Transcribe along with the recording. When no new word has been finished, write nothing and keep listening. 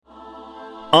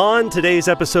On today's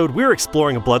episode, we're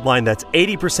exploring a bloodline that's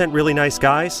 80% really nice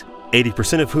guys,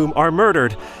 80% of whom are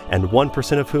murdered, and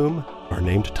 1% of whom are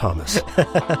named Thomas.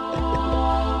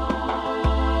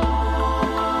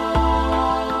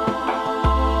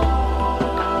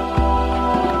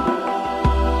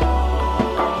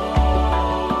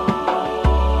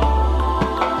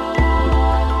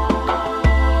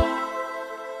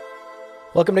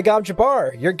 Welcome to Gom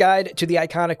Jabbar, your guide to the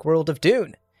iconic world of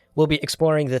Dune. We'll be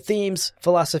exploring the themes,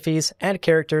 philosophies, and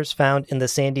characters found in the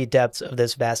sandy depths of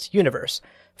this vast universe,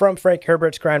 from Frank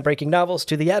Herbert's groundbreaking novels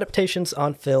to the adaptations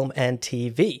on film and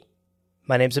TV.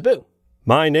 My name's Abu.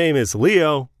 My name is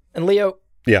Leo. And Leo,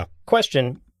 Yeah.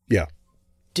 question. Yeah.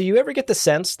 Do you ever get the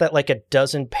sense that like a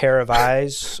dozen pair of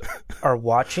eyes are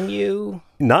watching you?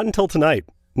 Not until tonight.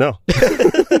 No.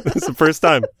 It's the first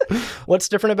time. What's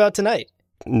different about tonight?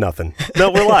 Nothing. No,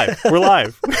 we're live. We're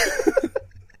live.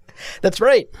 That's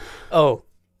right. Oh,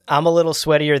 I'm a little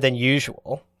sweatier than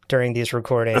usual during these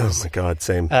recordings. Oh my God,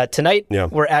 same. Tonight, Yeah.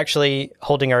 We're actually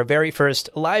holding our very first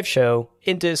live show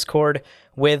in Discord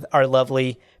with our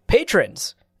lovely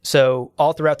patrons. So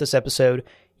all throughout this episode,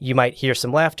 you might hear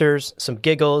some laughters, some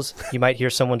giggles. You might hear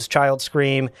someone's child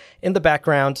scream in the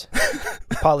background.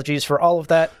 Apologies for all of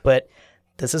that, but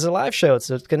this is a live show,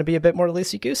 so it's going to be a bit more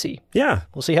loosey-goosey. Yeah.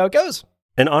 We'll see how it goes.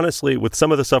 And honestly, with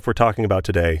some of the stuff we're talking about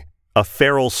today, a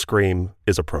feral scream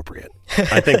is appropriate.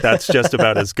 I think that's just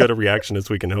about as good a reaction as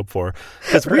we can hope for.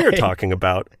 Because we are talking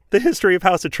about the history of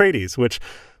House Atreides, which,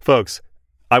 folks,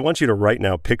 I want you to right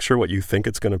now picture what you think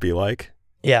it's going to be like.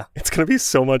 Yeah. It's going to be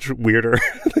so much weirder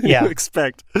than Yeah. you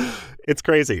expect. It's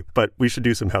crazy, but we should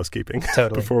do some housekeeping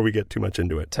Totally. before we get too much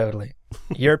into it. Totally.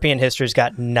 European history's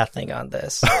got nothing on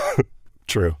this.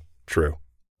 True.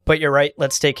 But you're right.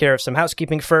 Let's take care of some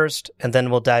housekeeping first, and then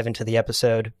we'll dive into the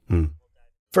episode.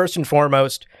 First and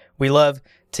foremost, we love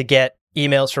to get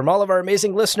emails from all of our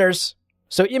amazing listeners.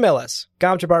 So email us,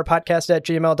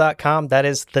 gomjabarpodcast@gmail.com. That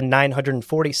is the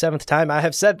 947th time I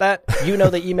have said that. You know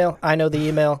the email. I know the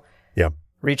email. Yeah.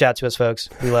 Reach out to us, folks.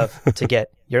 We love to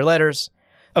get your letters.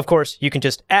 Of course, you can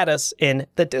just add us in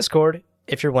the Discord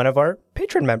if you're one of our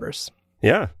patron members.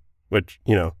 Yeah. Which,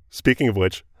 speaking of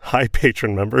which, hi,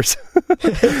 patron members.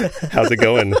 How's it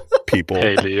going, people?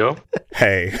 Hey, Leo.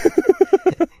 Hey.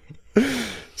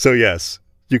 So yes,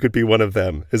 you could be one of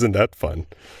them. Isn't that fun?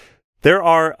 There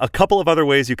are a couple of other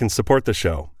ways you can support the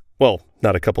show. Well,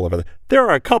 not a couple of other. There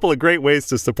are a couple of great ways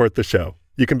to support the show.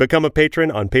 You can become a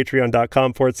patron on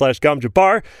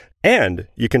patreon.com/GomJabar, and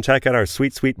you can check out our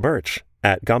sweet, sweet merch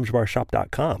at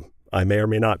gomjabarshop.com. I may or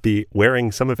may not be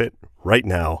wearing some of it right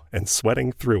now and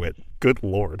sweating through it. Good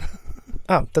Lord.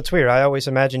 Oh, that's weird. I always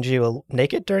imagined you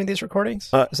naked during these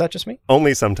recordings. Is that just me?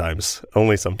 Only sometimes.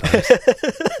 Only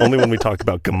when we talk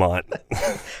about Gamont.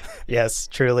 Yes,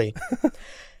 truly.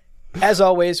 As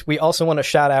always, we also want to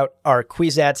shout out our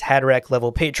Kwisatz Haderach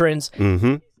level patrons.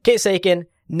 Case Aiken,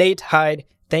 Nate Hyde,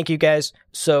 thank you guys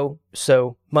so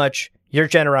much. Your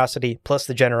generosity, plus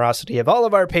the generosity of all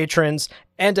of our patrons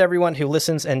and everyone who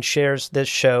listens and shares this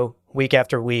show week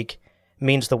after week,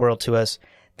 means the world to us.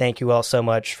 Thank you all so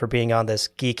much for being on this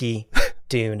geeky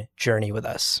Dune journey with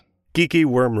us. Geeky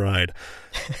worm ride.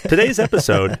 Today's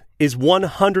episode is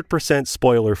 100%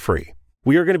 spoiler-free.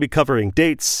 We are going to be covering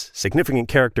dates, significant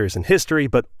characters in history,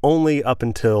 but only up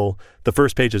until the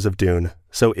first pages of Dune.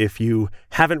 So if you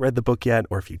haven't read the book yet,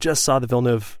 or if you just saw the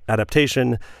Villeneuve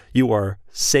adaptation, you are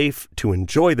safe to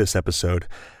enjoy this episode.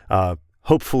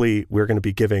 Hopefully, we're going to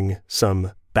be giving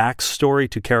some backstory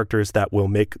to characters that will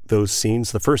make those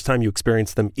scenes, the first time you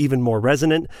experience them, even more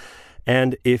resonant.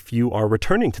 And if you are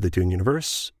returning to the Dune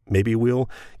universe, maybe we'll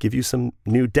give you some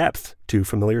new depth to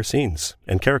familiar scenes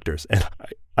and characters. And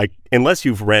I unless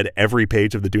you've read every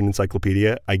page of the Dune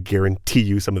Encyclopedia, I guarantee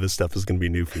you some of this stuff is going to be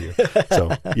new for you.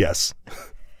 So, yes.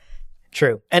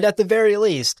 True. And at the very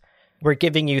least, we're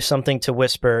giving you something to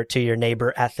whisper to your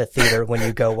neighbor at the theater when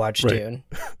you go watch Dune.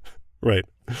 Right.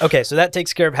 Okay, so that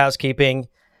takes care of housekeeping.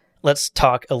 Let's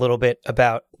talk a little bit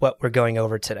about what we're going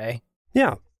over today.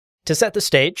 Yeah. To set the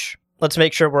stage, let's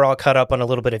make sure we're all caught up on a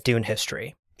little bit of Dune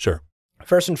history. Sure.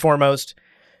 First and foremost,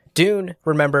 Dune,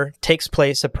 remember, takes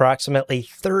place approximately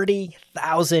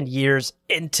 30,000 years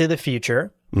into the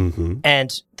future.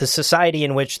 And the society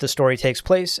in which the story takes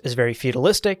place is very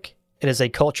feudalistic. It is a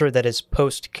culture that is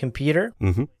post-computer.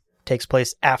 Takes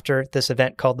place after this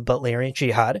event called the Butlerian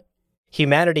Jihad.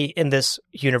 Humanity in this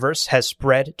universe has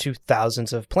spread to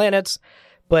thousands of planets,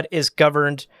 but is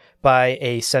governed by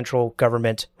a central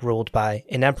government ruled by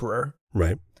an emperor.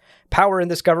 Right. Power in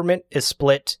this government is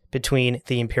split between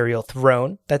the imperial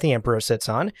throne that the emperor sits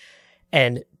on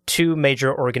and two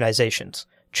major organizations,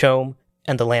 CHOAM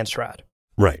and the Landsraad.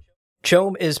 Right.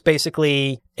 CHOAM is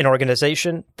basically an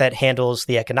organization that handles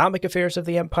the economic affairs of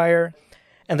the empire,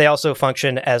 and they also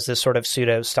function as this sort of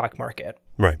pseudo stock market.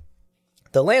 Right.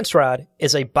 The Landsraad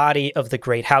is a body of the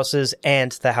great houses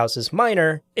and the houses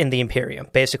minor in the Imperium,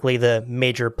 basically the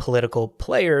major political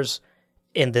players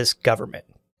in this government.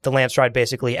 The Landsraad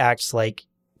basically acts like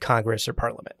Congress or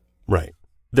Parliament. Right.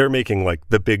 They're making like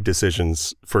the big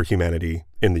decisions for humanity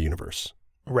in the universe.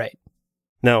 Right.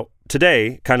 Now,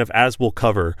 today, kind of as we'll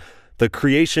cover, the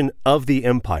creation of the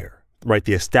empire, right,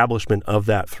 the establishment of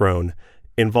that throne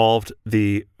involved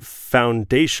the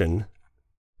foundation.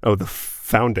 Oh, the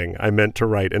founding. I meant to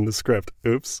write in the script.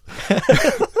 Oops.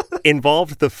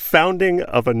 Involved the founding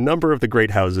of a number of the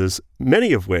great houses,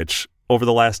 many of which, over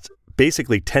the last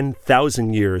basically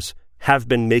 10,000 years, have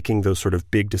been making those sort of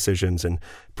big decisions and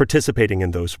participating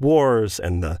in those wars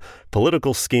and the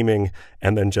political scheming,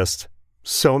 and then just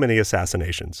so many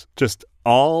assassinations. Just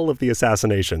all of the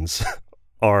assassinations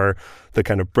are the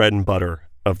kind of bread and butter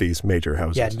of these major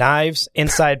houses. Yeah, knives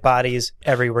inside bodies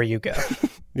everywhere you go.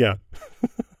 Yeah.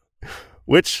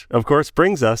 Which, of course,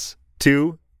 brings us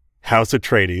to House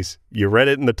Atreides. You read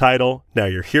it in the title, now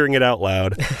you're hearing it out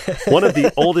loud. One of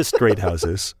the oldest great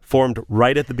houses, formed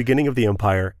right at the beginning of the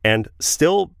Empire and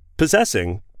still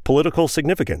possessing political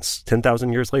significance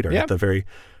 10,000 years later at the very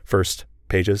first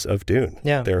pages of Dune.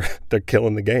 Yeah. They're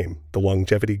killing the game, the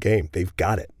longevity game. They've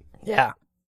got it. Yeah.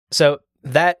 So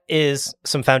that is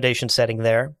some foundation setting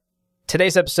there.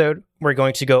 Today's episode, we're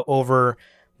going to go over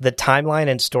the timeline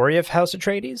and story of House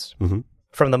Atreides. Mm-hmm.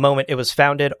 From the moment it was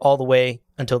founded all the way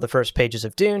until the first pages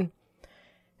of Dune.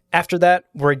 After that,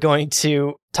 we're going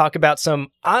to talk about some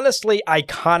honestly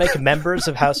iconic members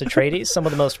of House Atreides, some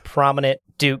of the most prominent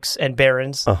dukes and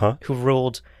barons who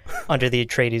ruled under the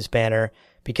Atreides banner,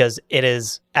 because it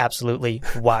is absolutely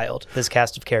wild. This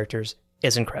cast of characters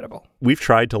is incredible. We've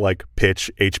tried to like pitch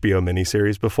HBO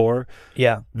miniseries before.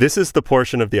 Yeah. This is the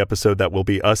portion of the episode that will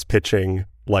be us pitching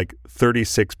like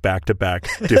 36 back-to-back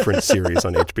different series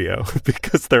on HBO,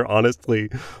 because they're honestly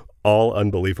all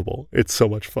unbelievable. It's so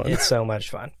much fun. It's so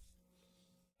much fun.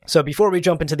 So before we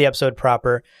jump into the episode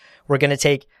proper, we're going to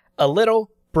take a little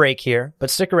break here,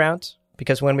 but stick around,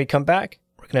 because when we come back,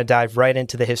 we're going to dive right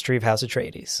into the history of House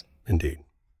Atreides. Indeed.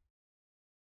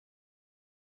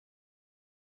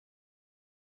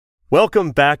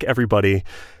 Welcome back, everybody.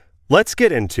 Let's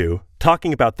get into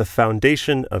talking about the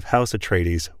foundation of House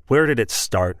Atreides. Where did it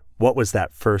start? What was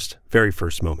that very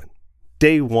first moment?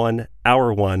 Day one,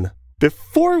 hour one.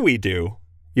 Before we do,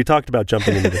 you talked about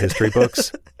jumping into the history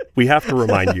books. We have to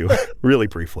remind you, really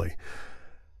briefly.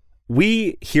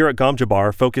 We here at Gom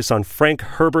Jabbar focus on Frank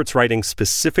Herbert's writing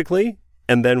specifically,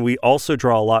 and then we also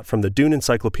draw a lot from the Dune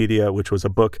Encyclopedia, which was a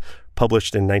book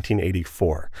published in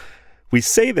 1984. We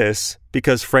say this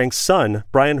because Frank's son,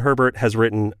 Brian Herbert, has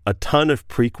written a ton of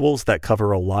prequels that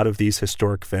cover a lot of these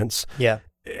historic events. Yeah.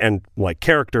 And like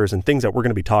characters and things that we're going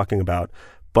to be talking about.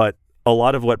 But a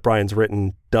lot of what Brian's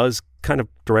written does kind of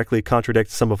directly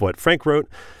contradict some of what Frank wrote.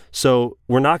 So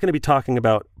we're not going to be talking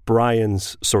about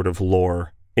Brian's sort of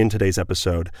lore in today's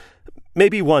episode.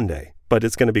 Maybe one day, but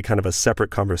it's going to be kind of a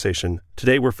separate conversation.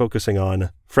 Today we're focusing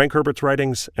on Frank Herbert's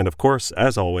writings and, of course,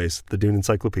 as always, the Dune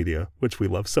Encyclopedia, which we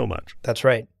love so much. That's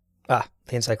right. The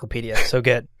encyclopedia. So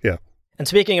good. Yeah. And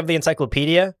speaking of the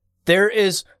encyclopedia, there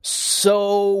is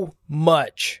so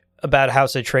much about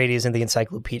House Atreides in the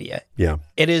encyclopedia. Yeah.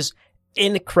 It is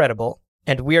incredible,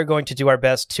 and we are going to do our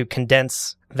best to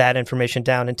condense that information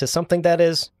down into something that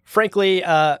is, frankly,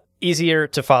 easier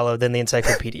to follow than the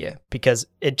encyclopedia, because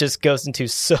it just goes into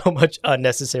so much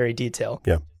unnecessary detail.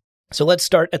 Yeah. So let's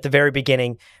start at the very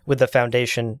beginning with the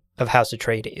foundation of House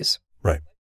Atreides. Right.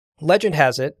 Legend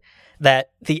has it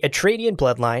that the Atreidian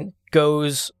bloodline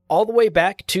goes all the way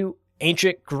back to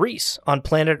ancient Greece on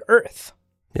planet Earth.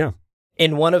 Yeah.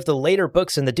 In one of the later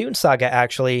books in the Dune saga,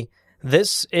 actually,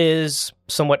 this is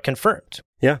somewhat confirmed.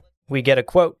 Yeah. We get a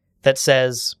quote that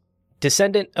says,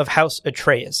 "Descendant of House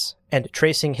Atreus, and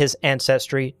tracing his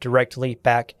ancestry directly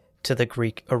back to the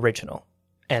Greek original."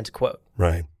 End quote.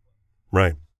 Right.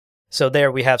 Right. So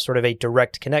there we have sort of a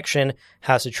direct connection.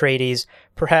 House Atreides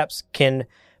perhaps can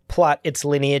plot its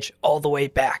lineage all the way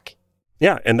back.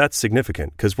 Yeah, and that's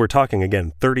significant because we're talking,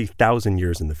 again, 30,000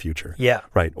 years in the future. Yeah.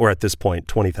 Right. Or at this point,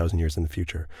 20,000 years in the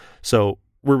future. So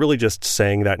we're really just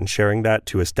saying that and sharing that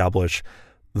to establish,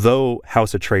 though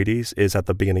House Atreides is at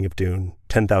the beginning of Dune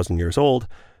 10,000 years old,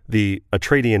 the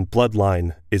Atreidian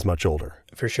bloodline is much older.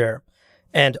 For sure.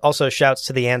 And also shouts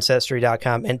to the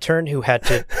Ancestry.com intern who had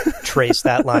to trace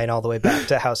that line all the way back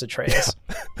to House Atreides.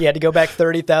 Yeah. He had to go back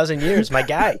 30,000 years. My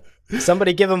guy.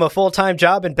 Somebody give him a full-time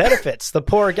job and benefits. The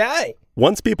poor guy.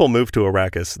 Once people move to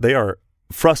Arrakis, they are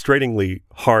frustratingly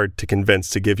hard to convince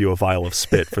to give you a vial of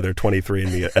spit for their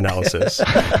 23andMe analysis.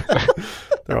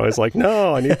 They're always like,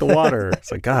 no, I need the water.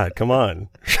 It's like, God, come on.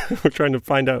 We're trying to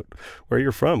find out where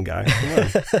you're from, guy. Come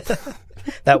on.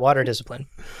 That water discipline.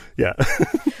 Yeah.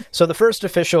 So the first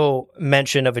official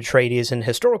mention of Atreides in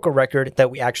historical record that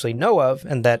we actually know of,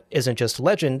 and that isn't just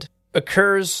legend,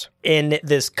 occurs in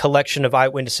this collection of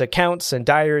eyewitness accounts and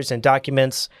diaries and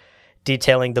documents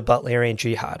detailing the Butlerian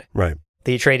Jihad. Right.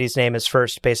 The Atreides name is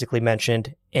first basically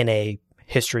mentioned in a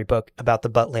history book about the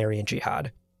Butlerian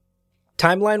Jihad.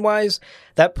 Timeline-wise,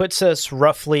 that puts us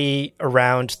roughly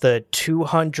around the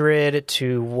 200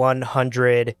 to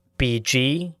 100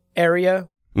 BG area,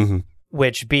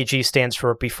 which BG stands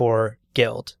for before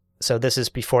Guild. So this is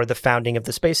before the founding of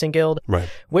the Spacing Guild, right,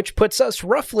 which puts us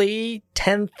roughly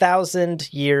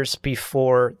 10,000 years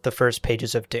before the first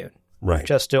pages of Dune. Right.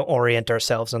 Just to orient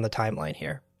ourselves on the timeline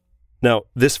here. Now,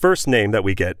 this first name that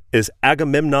we get is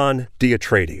Agamemnon de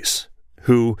Atreides,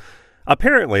 who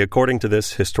apparently, according to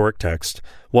this historic text,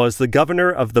 was the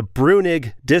governor of the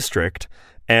Brunig district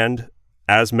and,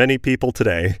 as many people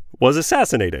today, was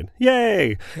assassinated.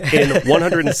 Yay! In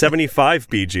 175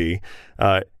 BG,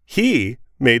 he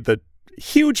made the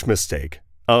huge mistake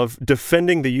of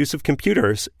defending the use of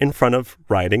computers in front of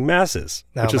rioting masses.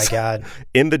 Oh, my God.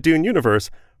 In the Dune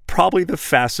universe, probably the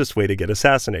fastest way to get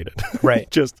assassinated. Right.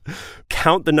 Just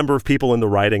count the number of people in the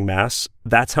rioting mass.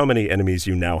 That's how many enemies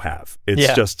you now have.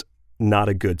 It's just not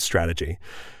a good strategy.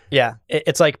 Yeah.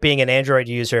 It's like being an Android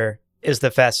user is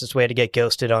the fastest way to get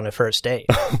ghosted on a first date.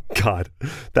 God,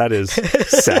 that is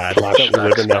sad that we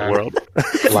live in that world.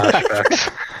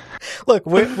 Flashbacks. Look,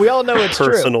 we all know it's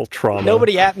Personal true. trauma.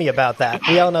 Nobody at me about that.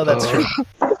 We all know that's true.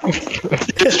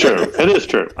 It's true. It is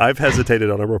true. I've hesitated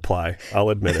on a reply. I'll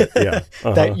admit it. Yeah.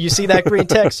 That you see that green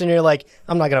text and you're like,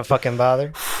 I'm not going to fucking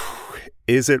bother.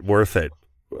 Is it worth it?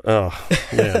 Oh,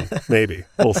 man, maybe.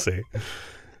 We'll see.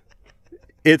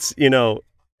 It's,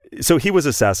 so he was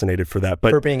assassinated for that.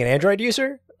 But for being an Android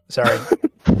user? Sorry.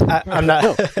 I'm not.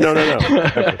 No.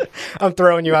 Okay. I'm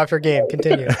throwing you off your game.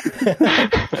 Continue.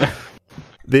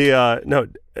 No,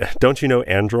 don't you know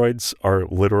androids are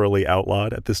literally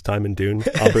outlawed at this time in Dune?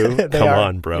 Abu, come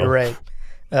on, bro. You're right.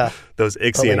 Those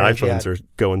Ixion iPhones are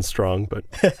going strong, but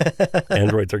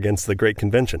androids are against the Great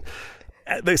Convention.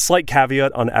 The slight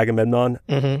caveat on Agamemnon,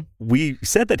 we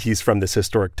said that he's from this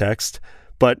historic text,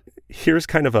 but here's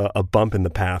kind of a bump in the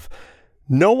path.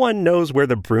 No one knows where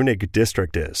the Brunig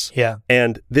district is. Yeah.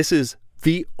 And this is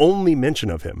the only mention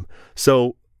of him.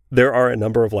 So there are a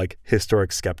number of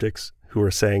historic skeptics who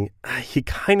are saying he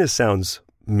kind of sounds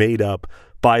made up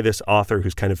by this author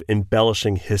who's kind of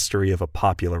embellishing history of a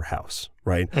popular house,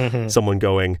 right? Someone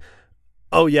going,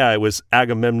 oh yeah, it was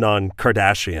Agamemnon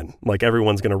Kardashian. Like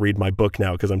everyone's going to read my book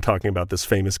now because I'm talking about this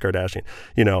famous Kardashian,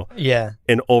 Yeah.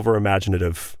 An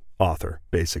over-imaginative author,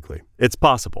 basically. It's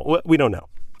possible. We don't know.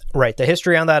 Right. The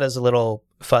history on that is a little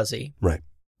fuzzy. Right.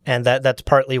 And that's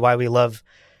partly why we love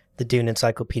the Dune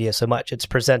Encyclopedia so much. It's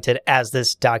presented as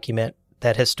this document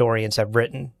that historians have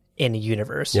written in a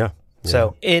universe. Yeah.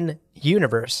 So in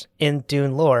universe, in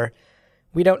Dune lore,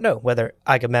 we don't know whether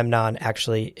Agamemnon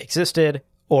actually existed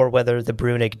or whether the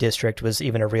Brunig district was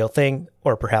even a real thing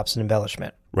or perhaps an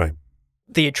embellishment. Right.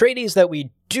 The Atreides that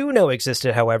we do know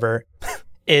existed, however,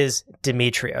 is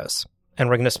Demetrios. And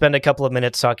we're going to spend a couple of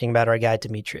minutes talking about our guy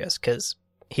Demetrius because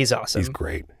he's awesome. He's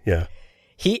great. Yeah.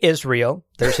 He is real.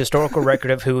 There's historical record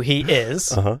of who he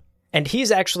is. And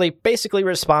he's actually basically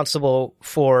responsible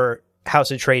for House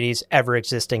Atreides ever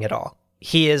existing at all.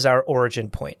 He is our origin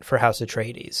point for House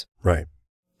Atreides. Right.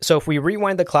 So if we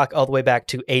rewind the clock all the way back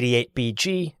to 88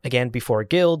 BG, again before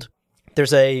Guild,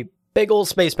 there's a big old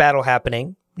space battle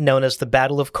happening known as the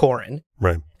Battle of Corran.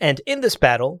 Right. And in this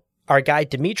battle, our guy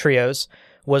Demetrios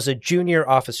was a junior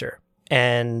officer.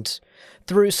 And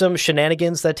through some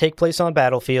shenanigans that take place on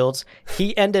battlefields,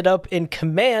 he ended up in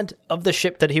command of the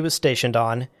ship that he was stationed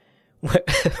on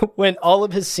when all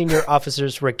of his senior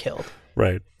officers were killed.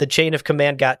 Right. The chain of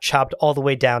command got chopped all the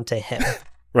way down to him.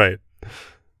 Right.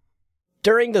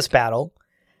 During this battle,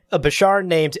 a Bashar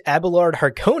named Abelard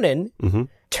Harkonnen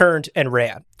turned and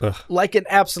ran like an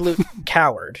absolute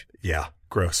coward. Yeah.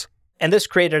 Gross. And this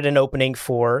created an opening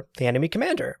for the enemy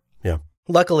commander. Yeah.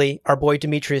 Luckily, our boy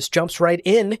Demetrius jumps right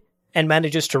in and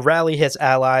manages to rally his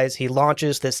allies. He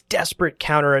launches this desperate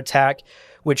counterattack,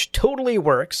 which totally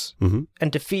works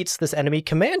and defeats this enemy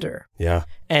commander. Yeah.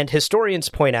 And historians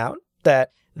point out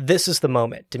that this is the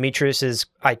moment. Demetrius's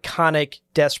iconic,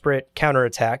 desperate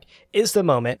counterattack is the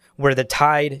moment where the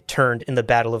tide turned in the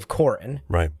Battle of Corran.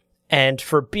 Right. And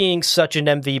for being such an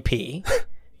MVP,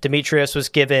 Demetrius was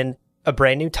given a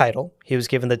brand new title. He was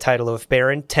given the title of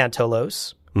Baron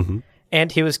Tantalos,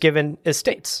 and he was given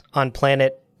estates on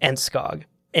planet Enskog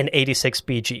in 86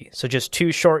 BG. So just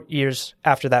 2 short years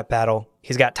after that battle,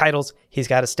 he's got titles, he's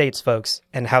got estates, folks,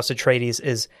 and House Atreides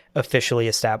is officially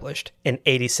established in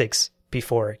 86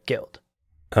 before Guild.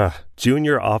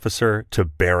 Junior officer to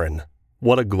Baron.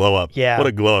 What a glow up. Yeah. What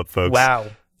a glow up, folks. Wow.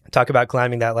 Talk about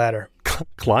climbing that ladder.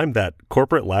 Climb that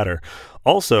corporate ladder.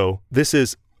 Also, this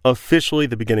is officially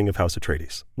the beginning of House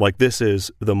Atreides. Like, this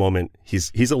is the moment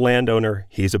he's a landowner,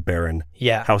 he's a baron.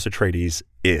 Yeah. House Atreides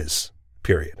is,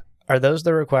 period. Are those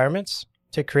the requirements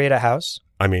to create a house?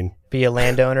 I mean, be a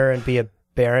landowner and be a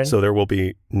baron? So there will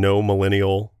be no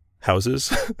millennial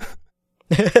houses.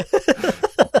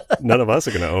 None of us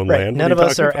are going to own land. None of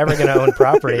us are ever going to own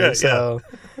property. Yeah.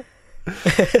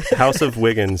 House of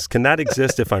Wiggins. Can that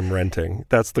exist if I'm renting?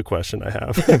 That's the question I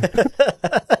have.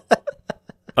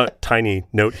 A tiny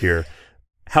note here.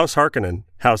 House Harkonnen,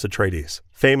 House Atreides,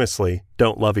 famously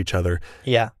don't love each other.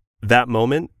 Yeah. That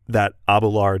moment that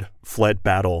Abelard fled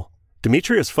battle,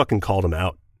 Demetrius fucking called him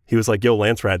out. He was like, yo,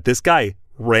 Lancerat, this guy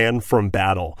ran from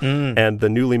battle. And the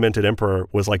newly minted emperor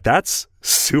was like, that's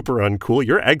super uncool.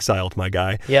 You're exiled, my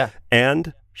guy. Yeah.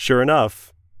 And sure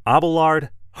enough, Abelard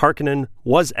Harkonnen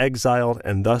was exiled,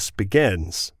 and thus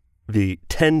begins the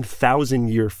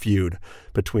 10,000-year feud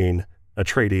between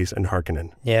Atreides and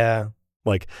Harkonnen. Yeah.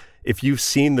 Like, if you've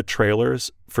seen the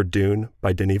trailers for Dune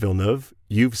by Denis Villeneuve,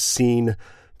 you've seen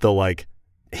the, like,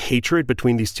 hatred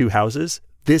between these two houses.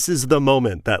 This is the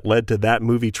moment that led to that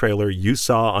movie trailer you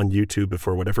saw on YouTube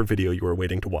before whatever video you were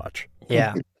waiting to watch.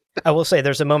 Yeah. I will say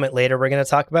there's a moment later we're going to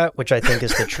talk about, which I think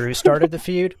is the true start of the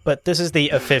feud, but this is the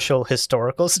official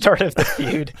historical start of the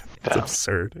feud. It's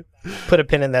absurd. Put a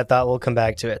pin in that thought. We'll come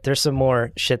back to it. There's some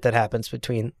more shit that happens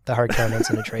between the Harkonnens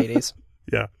and Atreides.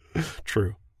 Yeah,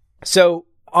 true. So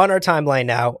on our timeline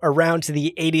now, around to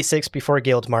the 86 before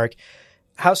Guild mark,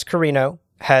 House Corrino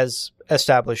has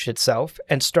established itself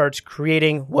and starts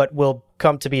creating what will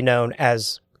come to be known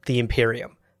as the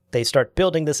Imperium. They start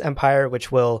building this empire,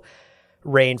 which will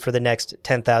reign for the next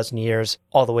 10,000 years,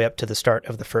 all the way up to the start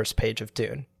of the first page of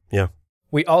Dune. Yeah.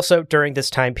 We also, during this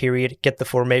time period, get the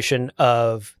formation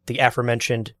of the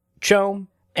aforementioned CHOAM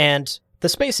and the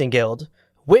Spacing Guild,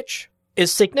 which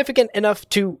is significant enough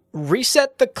to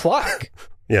reset the clock.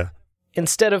 Yeah.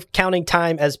 Instead of counting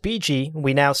time as BG,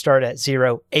 we now start at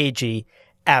 0 AG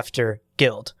after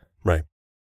Guild. Right.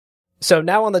 So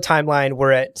now on the timeline,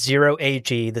 we're at 0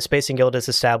 AG. The Spacing Guild is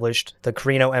established. The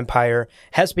Corrino Empire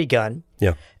has begun.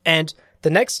 Yeah. And the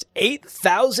next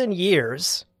 8,000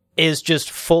 years is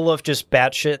just full of just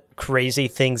batshit crazy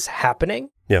things happening.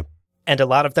 Yeah. And a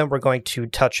lot of them we're going to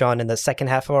touch on in the second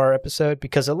half of our episode,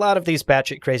 because a lot of these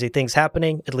batshit crazy things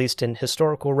happening, at least in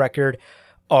historical record,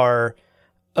 are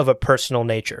of a personal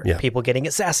nature. Yeah. People getting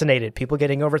assassinated, people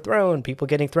getting overthrown, people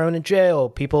getting thrown in jail,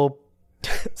 people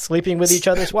sleeping with each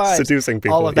other's wives. Seducing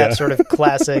people. All of that sort of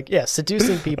classic,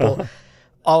 seducing people.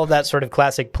 All of that sort of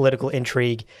classic political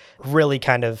intrigue really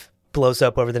kind of blows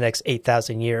up over the next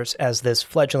 8,000 years as this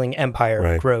fledgling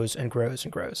empire grows and grows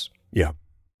and grows. Yeah.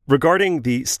 Regarding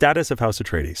the status of House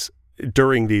Atreides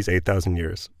during these 8,000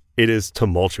 years, it is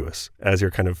tumultuous, as you're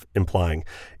kind of implying.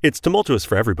 It's tumultuous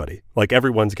for everybody. Like,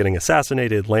 everyone's getting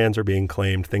assassinated, lands are being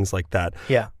claimed, things like that.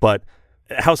 Yeah. But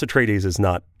House Atreides is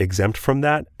not exempt from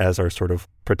that as our sort of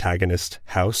protagonist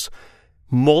house.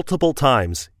 Multiple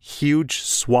times, huge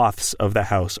swaths of the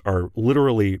house are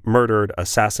literally murdered,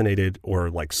 assassinated, or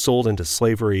like sold into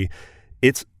slavery.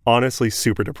 It's honestly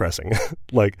super depressing.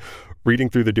 Like, reading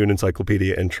through the Dune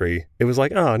Encyclopedia entry, it was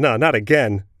like, oh, no, not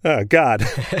again. Oh, God.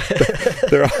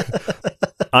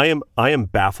 I am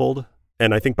baffled,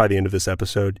 and I think by the end of this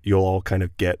episode, you'll all kind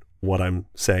of get what I'm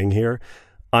saying here.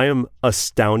 I am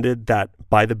astounded that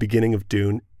by the beginning of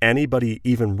Dune, anybody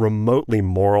even remotely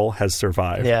moral has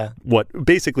survived. Yeah. What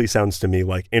basically sounds to me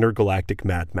like intergalactic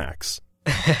Mad Max.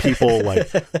 People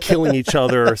like killing each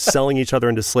other, selling each other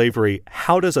into slavery.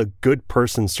 How does a good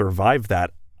person survive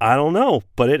that? I don't know,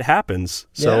 but it happens.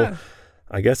 So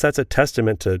I guess that's a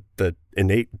testament to the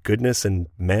innate goodness in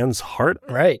man's heart.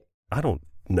 Right. I don't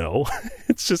know.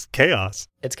 It's just chaos.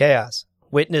 It's chaos.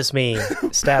 Witness me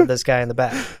stab this guy in the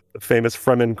back. The famous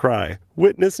Fremen cry,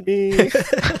 witness me.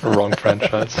 Wrong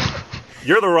franchise.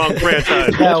 You're the wrong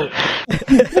franchise.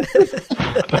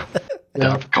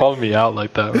 Now, Call me out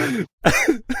like that.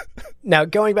 Right? now,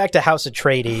 going back to House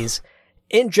Atreides,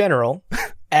 in general,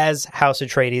 as House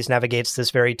Atreides navigates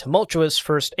this very tumultuous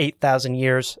first 8,000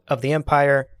 years of the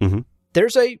Empire,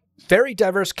 there's a very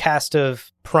diverse cast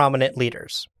of prominent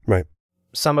leaders. Right.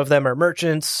 Some of them are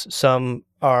merchants, some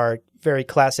are very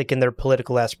classic in their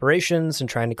political aspirations and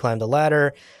trying to climb the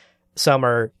ladder. Some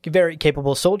are very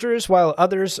capable soldiers, while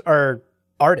others are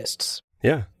artists,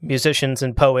 Yeah. musicians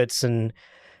and poets, and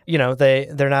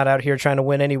they're not out here trying to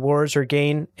win any wars or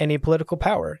gain any political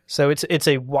power. So it's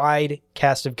a wide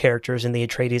cast of characters in the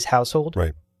Atreides household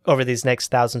Right. over these next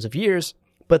thousands of years.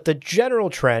 But the general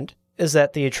trend is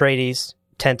that the Atreides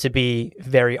tend to be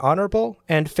very honorable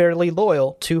and fairly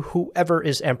loyal to whoever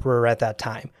is emperor at that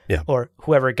time. Yeah. Or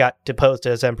whoever got deposed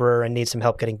as emperor and needs some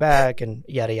help getting back, and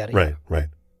yada, yada, yada. Right.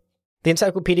 The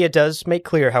encyclopedia does make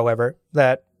clear, however,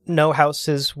 that no house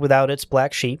is without its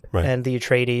black sheep, Right. and the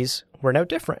Atreides were no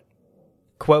different.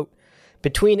 Quote,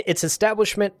 between its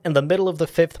establishment and the middle of the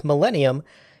 5th millennium,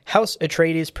 House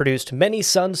Atreides produced many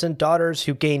sons and daughters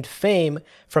who gained fame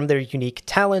from their unique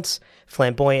talents,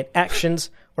 flamboyant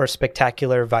actions, or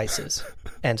spectacular vices.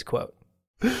 End quote.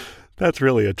 That's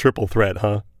really a triple threat,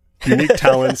 huh? Unique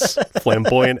talents,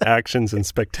 flamboyant actions, and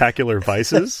spectacular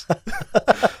vices.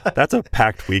 That's a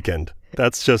packed weekend.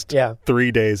 That's just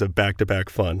 3 days of back-to-back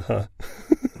fun, huh?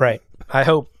 Right. I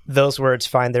hope those words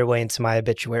find their way into my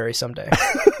obituary someday.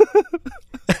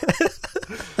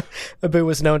 Abu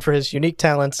was known for his unique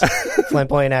talents,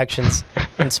 flamboyant actions,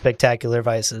 and spectacular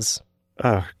vices.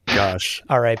 Oh, gosh.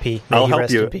 R.I.P. I'll May he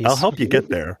rest in peace. I'll help you get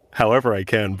there however I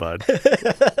can, bud.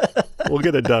 We'll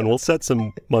get it done. We'll set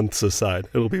some months aside.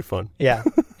 It'll be fun. Yeah.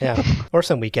 Or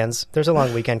some weekends. There's a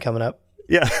long weekend coming up.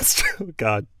 Yeah, that's true.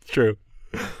 God, true.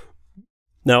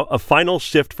 Now, a final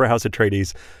shift for House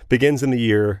Atreides begins in the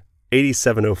year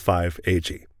 8705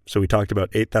 AG. So we talked about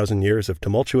 8,000 years of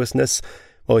tumultuousness.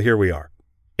 Well, here we are.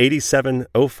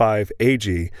 8705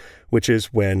 AG, which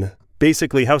is when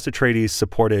basically House Atreides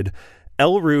supported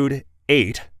Elrond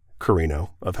VIII, Corrino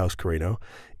of House Corrino,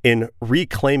 in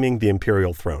reclaiming the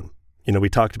imperial throne. We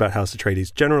talked about House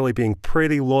Atreides generally being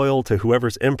pretty loyal to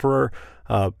whoever's emperor.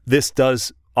 This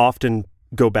does often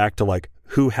go back to like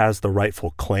who has the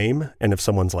rightful claim, and if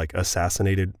someone's like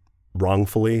assassinated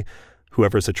wrongfully,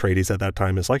 whoever's Atreides at that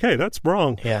time is like, hey, that's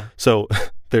wrong. Yeah. So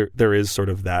there is sort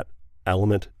of that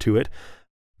element to it.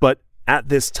 But at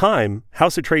this time,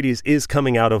 House Atreides is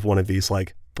coming out of one of these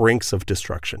like brinks of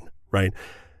destruction, right?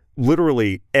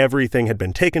 Literally everything had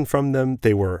been taken from them.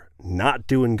 They were not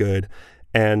doing good.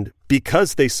 And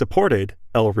because they supported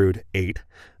Elrond VIII,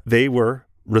 they were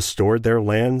restored their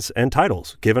lands and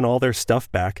titles, given all their stuff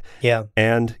back. Yeah.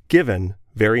 And given,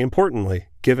 very importantly,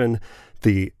 given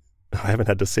the, I haven't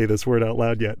had to say this word out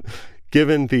loud yet,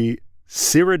 given the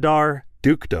Ciridar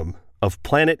Dukedom of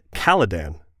planet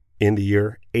Caladan in the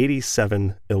year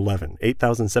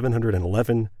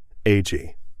 8711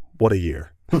 AG. What a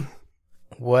year.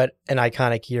 What an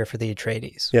iconic year for the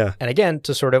Atreides. Yeah. And again,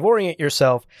 to sort of orient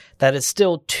yourself, that is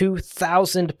still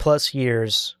 2,000 plus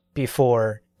years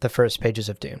before the first pages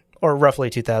of Dune, or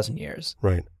roughly 2,000 years.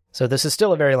 Right. So this is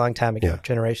still a very long time ago, Yeah.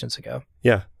 generations ago.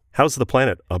 Yeah. How's the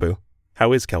planet, Abu?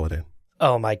 How is Caladan?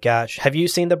 Oh my gosh. Have you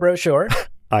seen the brochure?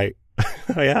 I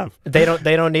have. They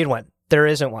don't need one. There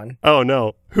isn't one. Oh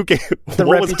no. Who gave The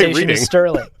what was I reputation reading? is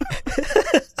sterling.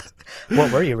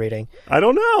 What were you reading? I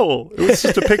don't know. It was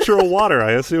just a picture of water.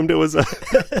 I assumed it was a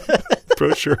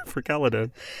brochure for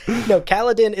Caladan. No,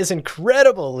 Caladan is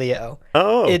incredible, Leo.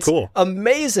 Oh, It's cool.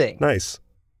 amazing. Nice.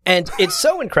 And it's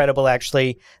so incredible,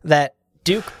 actually, that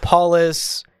Duke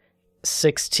Paulus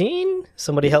 16?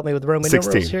 Somebody help me with Roman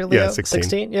 16. numerals here, Leo? Yeah,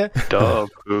 16. Yeah? Duh,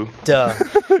 boo. Duh.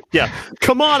 Yeah.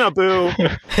 Come on, Abu.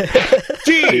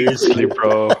 Seriously,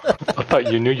 bro. I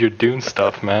thought you knew your Dune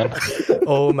stuff, man.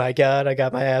 Oh my God, I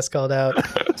got my ass called out.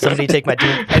 Somebody take my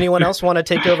Dune. Anyone else want to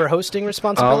take over hosting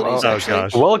responsibilities? Oh, actually?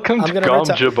 gosh. Welcome I'm to gonna Gom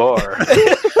retire.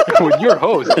 Jabbar with your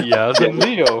host, Yaz and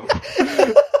Leo.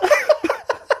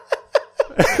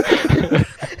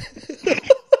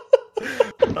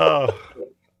 Oh,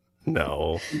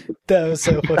 no. That was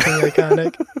so fucking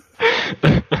iconic.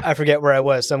 I forget where I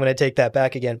was, so I'm going to take that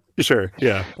back again. Sure.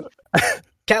 Yeah.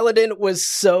 Caladan was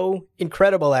so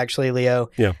incredible, actually, Leo,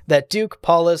 Yeah. that Duke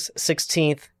Paulus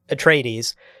 16th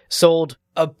Atreides sold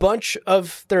a bunch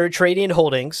of their Atreidian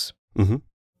holdings Mm-hmm.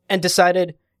 and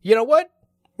decided, you know what?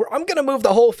 I'm going to move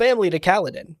the whole family to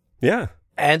Caladan. Yeah.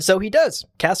 And so he does.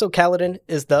 Castle Caladan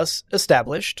is thus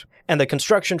established, and the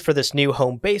construction for this new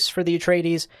home base for the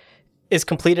Atreides is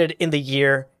completed in the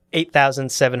year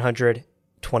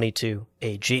 8722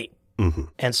 AG. Mm-hmm.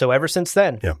 And so ever since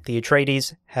then, Yeah. the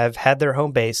Atreides have had their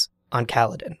home base on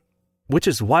Caladan. Which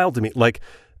is wild to me. Like,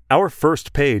 our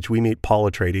first page, we meet Paul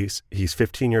Atreides. He's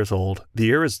 15 years old. The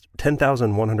year is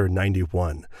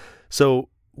 10,191. So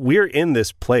we're in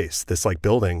this place, this like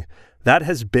building, that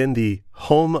has been the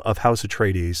home of House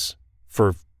Atreides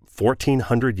for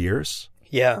 1,400 years.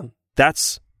 Yeah.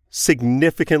 That's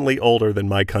significantly older than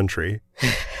my country.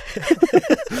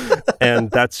 And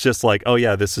that's just like, oh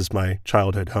yeah, this is my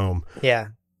childhood home. Yeah.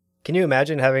 Can you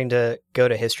imagine having to go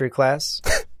to history class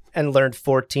and learn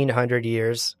 1,400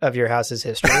 years of your house's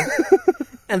history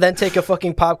and then take a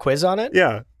fucking pop quiz on it?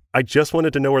 Yeah. I just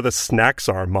wanted to know where the snacks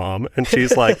are, Mom. And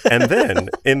she's like, and then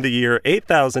in the year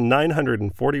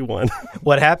 8,941.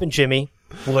 What happened, Jimmy?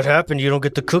 What happened? You don't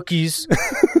get the cookies.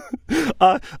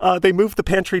 They moved the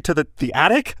pantry to the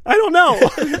attic? I don't know.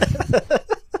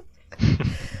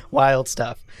 Wild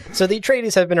stuff. So the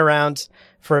Atreides have been around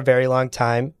for a very long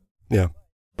time. Yeah.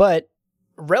 But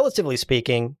relatively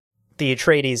speaking, the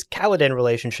Atreides-Caladan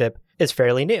relationship is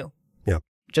fairly new. Yeah.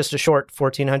 Just a short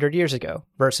 1,400 years ago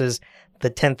versus the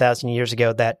 10,000 years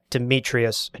ago that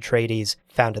Demetrius Atreides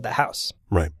founded the house.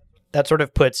 Right. That sort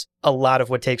of puts a lot of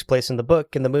what takes place in the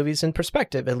book and the movies in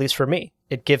perspective, at least for me.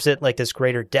 It gives it like this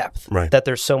greater depth that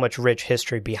there's so much rich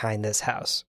history behind this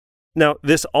house. Now,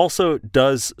 this also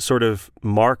does sort of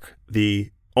mark the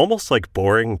almost like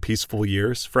boring, peaceful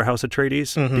years for House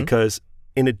Atreides, because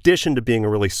in addition to being a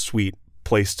really sweet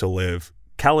place to live,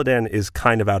 Caladan is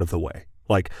kind of out of the way.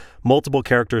 Like, multiple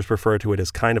characters refer to it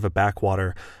as kind of a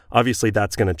backwater. Obviously,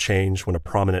 that's going to change when a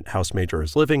prominent house major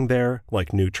is living there,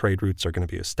 like new trade routes are going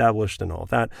to be established and all of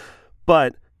that.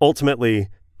 But ultimately,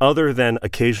 other than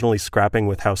occasionally scrapping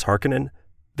with House Harkonnen,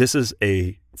 this is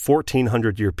a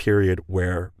 1,400-year period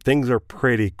where things are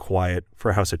pretty quiet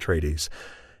for House Atreides.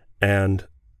 And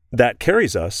that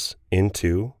carries us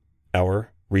into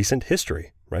our recent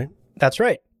history, right? That's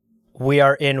right. We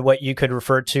are in what you could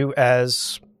refer to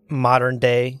as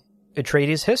modern-day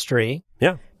Atreides history.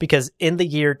 Yeah. Because in the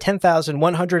year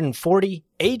 10,140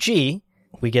 AG,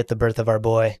 we get the birth of our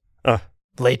boy,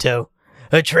 Leto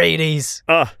Atreides,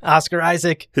 Oscar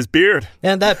Isaac. His beard.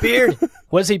 And that beard.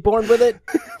 Was he born with it?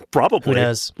 Probably. Who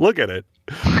knows? Look at it.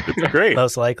 It's great.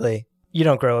 Most likely. You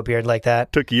don't grow a beard like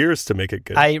that. Took years to make it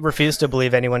good. I refuse to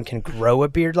believe anyone can grow a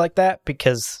beard like that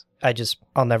because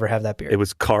I'll never have that beard. It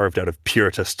was carved out of pure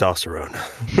testosterone.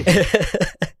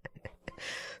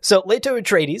 So Leto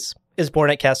Atreides is born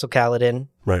at Castle Caladan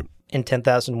in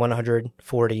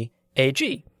 10,140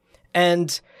 AG.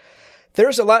 And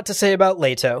there's a lot to say about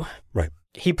Leto. Right.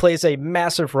 He plays a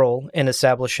massive role in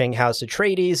establishing House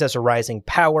Atreides as a rising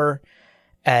power,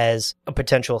 as a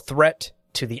potential threat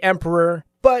to the Emperor.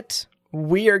 But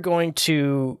we are going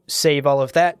to save all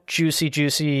of that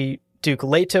juicy Duke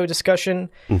Leto discussion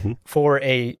for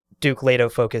a Duke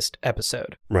Leto-focused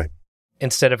episode. Right.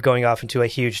 Instead of going off into a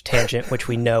huge tangent, which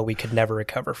we know we could never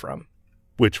recover from.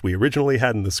 Which we originally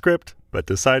had in the script, but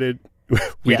decided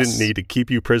we didn't need to keep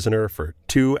you prisoner for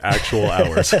 2 actual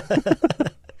hours.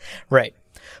 Right.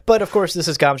 But of course, this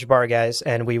is Gom Jabbar, guys,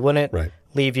 and we wouldn't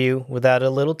leave you without a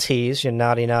little tease, you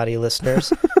naughty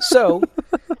listeners. So,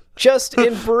 just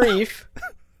in brief,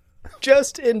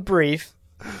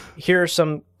 here are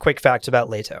some quick facts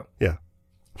about Leto. Yeah.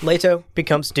 Leto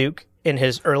becomes Duke in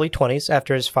his early 20s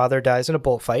after his father dies in a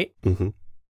bullfight.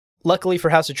 Luckily for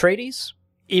House Atreides,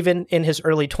 even in his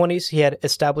early 20s, he had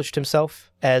established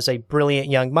himself as a brilliant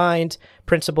young mind,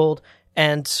 principled,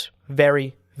 and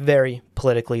very, very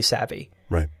politically savvy.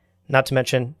 Right. Not to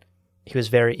mention, he was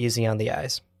very easy on the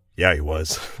eyes. Yeah, he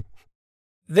was.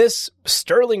 This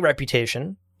sterling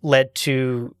reputation led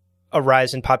to a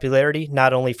rise in popularity,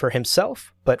 not only for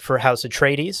himself, but for House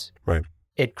Atreides. Right.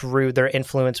 It grew their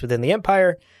influence within the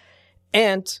Empire,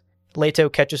 and Leto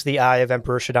catches the eye of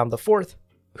Emperor Shaddam IV,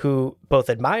 who both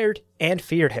admired and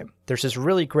feared him. There's this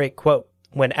really great quote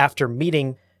when, after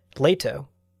meeting Leto,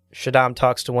 Shaddam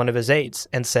talks to one of his aides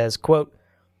and says, quote,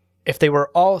 "If they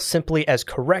were all simply as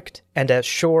correct and as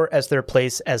sure as their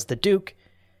place as the Duke,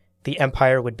 the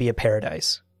Empire would be a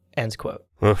paradise." End quote.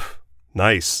 Oof,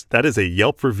 nice. That is a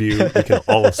Yelp review we can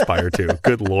all aspire to.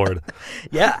 Good Lord.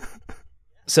 Yeah.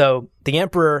 So the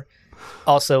Emperor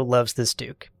also loves this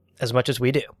Duke as much as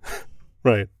we do.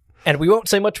 Right. And we won't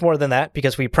say much more than that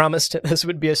because we promised this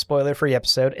would be a spoiler-free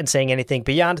episode, and saying anything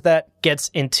beyond that gets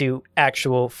into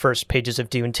actual first pages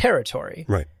of Dune territory.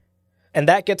 Right. And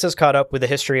that gets us caught up with the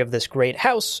history of this great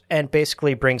house and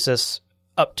basically brings us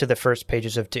up to the first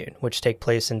pages of Dune, which take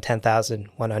place in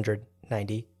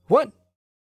 10,191.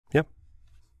 Yep.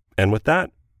 And with that,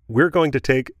 we're going to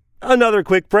take another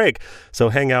quick break. So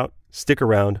hang out, stick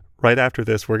around. Right after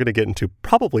this, we're going to get into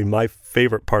probably my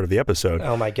favorite part of the episode.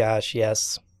 Oh my gosh,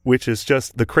 yes. Which is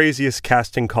just the craziest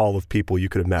casting call of people you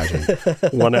could imagine.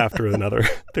 One after another.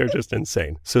 They're just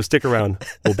insane. So stick around.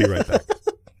 We'll be right back.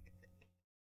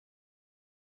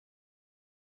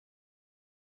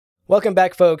 Welcome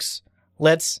back, folks.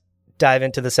 Let's dive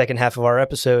into the second half of our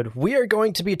episode. We are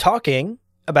going to be talking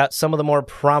about some of the more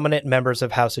prominent members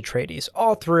of House Atreides.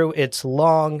 All through its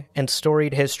long and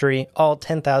storied history, all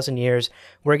 10,000 years,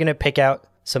 we're going to pick out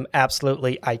some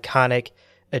absolutely iconic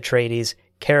Atreides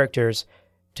characters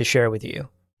to share with you.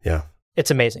 Yeah.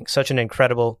 It's amazing. Such an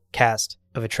incredible cast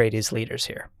of Atreides leaders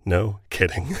here. No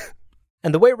kidding.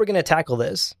 And the way we're going to tackle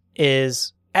this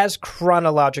is as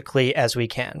chronologically as we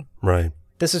can. Right.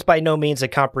 This is by no means a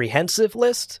comprehensive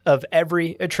list of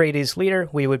every Atreides leader.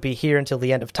 We would be here until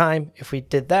the end of time if we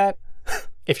did that.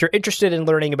 If you're interested in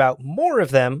learning about more of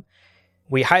them,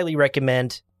 we highly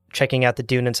recommend checking out the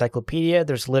Dune Encyclopedia.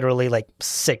 There's literally like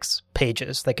 6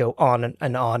 pages that go on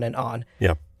and on and on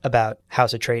about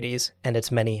House Atreides and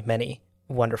its many, many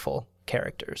wonderful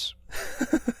characters.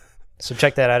 So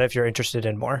check that out if you're interested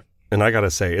in more. And I got to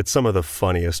say, it's some of the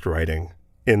funniest writing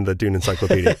in the Dune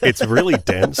Encyclopedia. It's really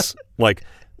dense. Like,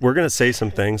 we're going to say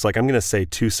some things, like I'm going to say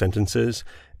 2 sentences,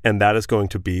 and that is going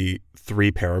to be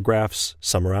 3 paragraphs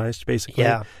summarized, basically.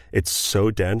 Yeah. It's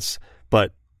so dense,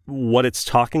 but what it's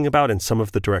talking about and some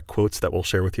of the direct quotes that we'll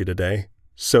share with you today,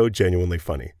 so genuinely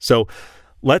funny. So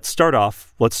let's start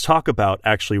off. Let's talk about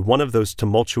actually one of those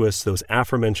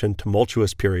aforementioned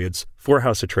tumultuous periods for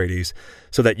House Atreides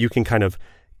so that you can kind of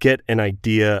get an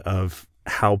idea of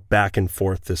how back and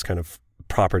forth this kind of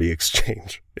property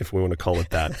exchange, if we want to call it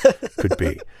that, could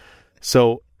be.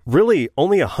 So really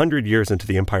only 100 years into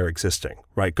the empire existing,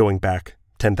 right? Going back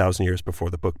 10,000 years before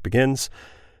the book begins.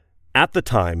 At the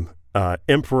time,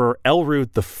 Emperor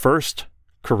Elrond I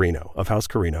Corrino of House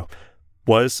Corrino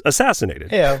was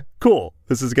assassinated. Heyo. Cool.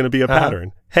 This is going to be a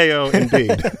pattern. Heyo,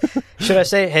 indeed. Should I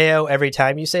say heyo every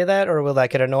time you say that, or will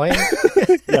that get annoying?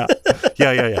 Yeah.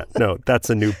 No, that's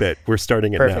a new bit. We're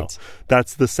starting it Perfect. now.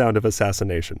 That's the sound of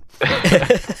assassination.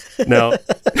 Now,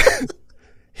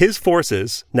 his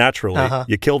forces, naturally,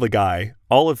 you kill the guy.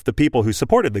 All of the people who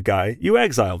supported the guy, you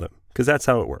exile them, because that's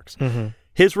how it works. Mm-hmm.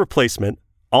 His replacement,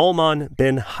 Alman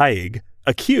ben Haig,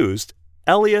 accused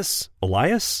Elias?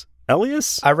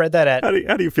 I read that at...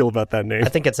 How do you feel about that name? I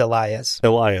think it's Elias.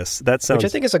 Elias. That sounds... Which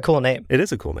I think is a cool name. It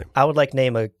is a cool name. I would like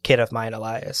name a kid of mine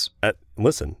Elias.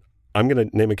 Listen, I'm going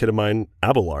to name a kid of mine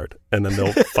Abelard, and then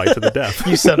they'll fight to the death.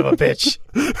 You son of a bitch.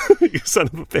 You son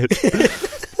of a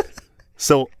bitch.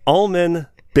 So Alman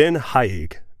ben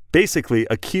Haig basically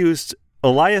accused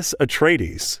Elias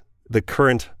Atreides, the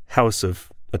current House of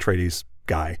Atreides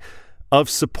guy, of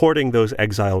supporting those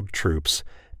exiled troops,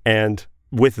 and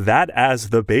with that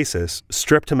as the basis,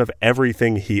 stripped him of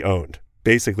everything he owned.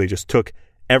 Basically just took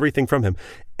everything from him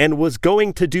and was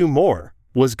going to do more.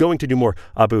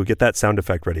 Abu, get that sound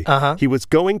effect ready. He was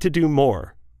going to do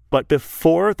more. But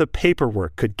before the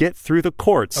paperwork could get through the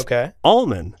courts,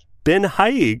 Alman ben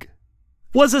Haig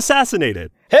was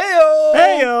assassinated.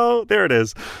 Heyo! There it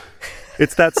is.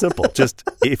 It's that simple. Just,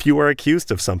 if you are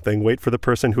accused of something, wait for the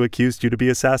person who accused you to be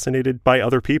assassinated by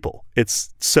other people.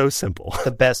 It's so simple.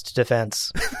 The best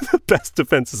defense. The best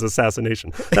defense is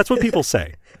assassination. That's what people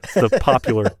say. It's the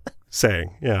popular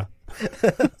saying, yeah.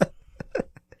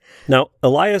 Now,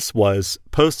 Elias was,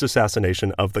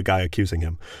 post-assassination of the guy accusing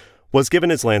him, was given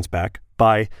his lands back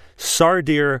by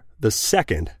Sardir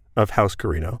II of House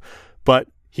Corino, but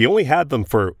he only had them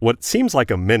for what seems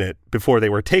like a minute before they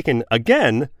were taken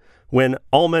again when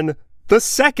Alman II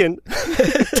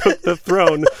took the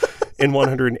throne in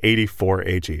 184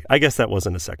 AG. I guess that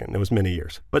wasn't a second. It was many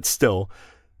years. But still,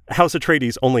 House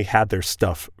Atreides only had their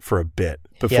stuff for a bit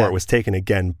before it was taken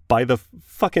again by the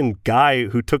fucking guy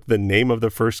who took the name of the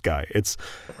first guy. It's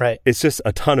just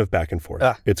a ton of back and forth.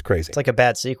 It's crazy. It's like a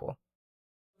bad sequel.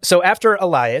 So after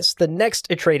Elias, the next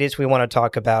Atreides we want to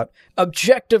talk about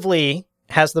objectively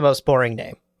has the most boring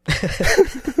name.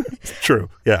 True,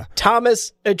 yeah.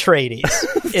 Thomas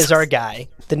Atreides is our guy.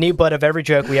 The new butt of every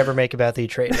joke we ever make about the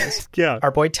Atreides. Yeah.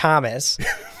 Our boy Thomas,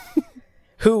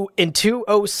 who in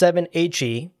 207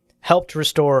 AG helped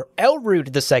restore Elrond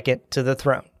II to the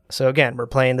throne. So again, we're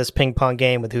playing this ping pong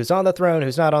game with who's on the throne,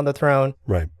 who's not on the throne.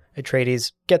 Right.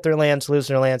 Atreides get their lands, lose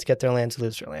their lands, get their lands,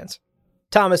 lose their lands.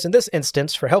 Thomas, in this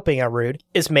instance, for helping Elrond,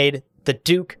 is made the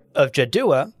Duke of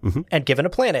Jadua and given a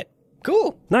planet.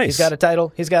 Cool. Nice. He's got a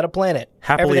title. He's got a planet.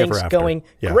 Happily Everything's ever after. Going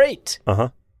great.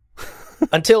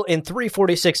 Until in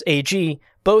 346 AG,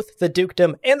 both the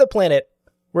dukedom and the planet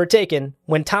were taken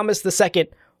when Thomas II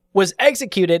was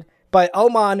executed by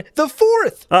Alman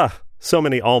IV. So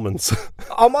many almonds.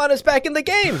 Alman is back in the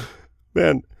game.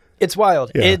 Man. It's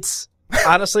wild. Yeah. It's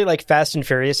honestly like Fast and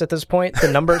Furious at this point.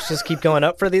 The numbers just keep going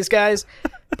up for these guys.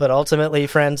 But ultimately,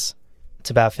 friends,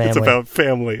 it's about family. It's about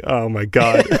family. Oh, my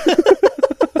God.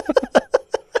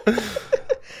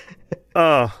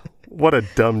 What a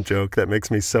dumb joke. That makes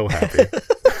me so happy.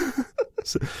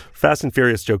 So, Fast and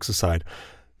Furious jokes aside,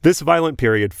 This violent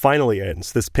period finally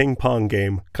ends. This ping-pong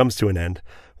game comes to an end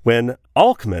when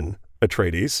Alcman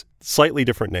Atreides, slightly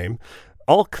different name,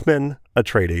 Alcman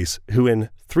Atreides, who in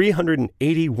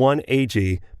 381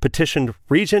 AG petitioned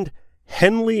Regent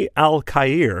Henry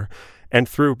al-Khair, and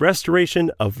through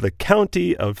restoration of the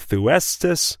county of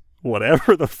Thuestis,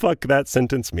 whatever the fuck that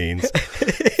sentence means,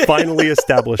 finally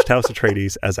established House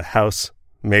Atreides as a house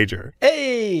major.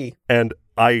 Hey! And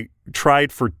I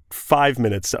tried for 5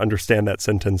 minutes to understand that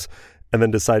sentence and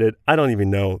then decided I don't even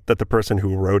know that the person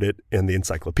who wrote it in the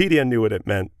encyclopedia knew what it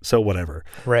meant, so whatever.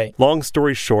 Right. Long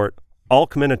story short,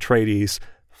 Alcman Atreides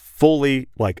fully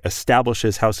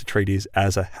establishes House Atreides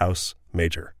as a house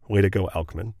major. Way to go,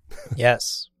 Alcman.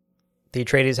 Yes. The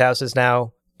Atreides house is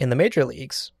now in the major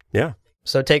leagues. Yeah.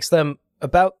 So it takes them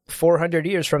about 400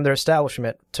 years from their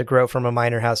establishment to grow from a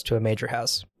minor house to a major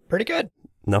house. Pretty good.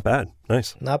 Not bad.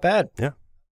 Nice. Not bad. Yeah.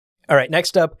 All right,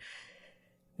 next up,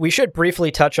 we should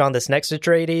briefly touch on this next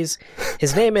Atreides.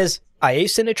 His name is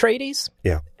Aeson Atreides.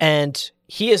 Yeah. And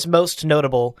he is most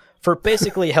notable for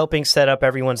basically helping set up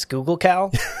everyone's Google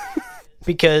Cal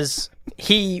because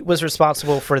he was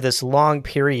responsible for this long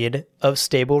period of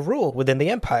stable rule within the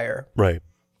Empire. Right.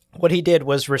 What he did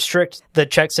was restrict the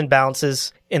checks and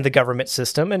balances in the government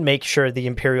system and make sure the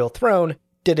imperial throne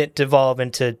didn't devolve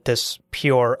into this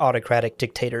pure autocratic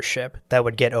dictatorship that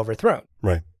would get overthrown.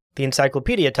 Right. The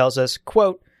encyclopedia tells us,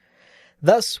 quote,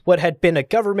 "Thus, what had been a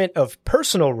government of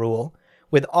personal rule,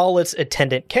 with all its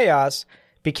attendant chaos,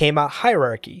 became a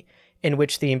hierarchy in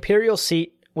which the imperial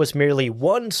seat was merely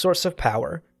one source of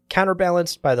power,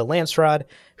 counterbalanced by the Lance Rod,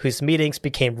 whose meetings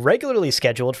became regularly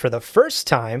scheduled for the first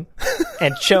time,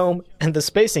 and CHOAM and the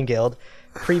Spacing Guild,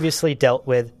 previously dealt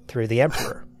with through the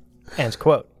Emperor." End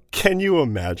quote. Can you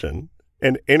imagine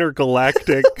an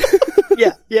intergalactic...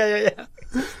 Yeah.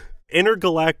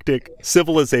 intergalactic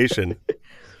civilization,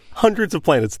 hundreds of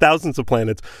planets, thousands of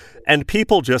planets, and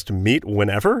people just meet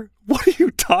whenever? What are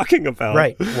you talking about?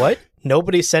 Right. What?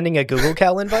 Nobody's sending a Google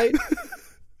Cal invite?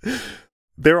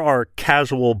 There are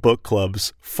casual book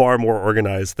clubs far more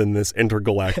organized than this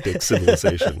intergalactic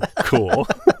civilization. Cool.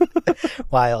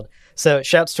 Wild. So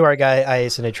shouts to our guy,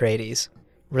 Aeson Atreides.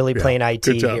 Really playing IT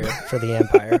here for the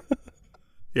Empire.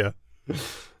 Yeah.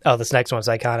 Oh, this next one's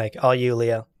iconic. All you,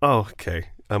 Leo. Oh, okay.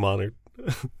 I'm honored.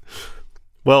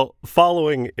 Well,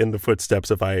 following in the footsteps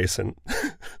of Aeson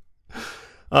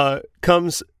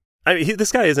comes... I mean,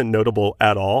 this guy isn't notable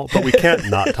at all, but we can't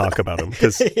not talk about him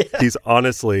because he's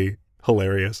honestly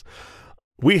hilarious.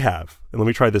 We have, and let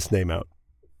me try this name out,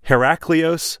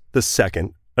 Heraclius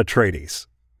II Atreides,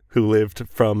 who lived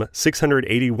from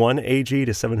 681 AG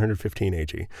to 715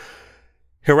 AG.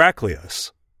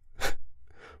 Heraclius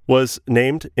was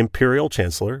named Imperial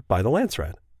Chancellor by the Lance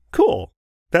Rad. Cool.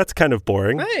 That's kind of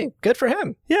boring. Hey, good for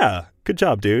him. Yeah, good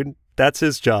job, dude. That's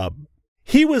his job.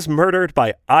 He was murdered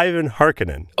by Ivan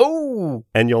Harkonnen. Oh!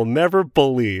 And you'll never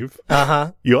believe,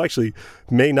 you actually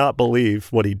may not believe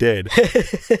what he did.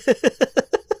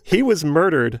 He was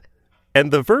murdered,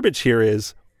 and the verbiage here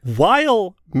is,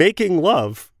 while making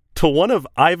love to one of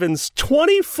Ivan's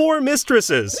 24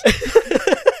 mistresses.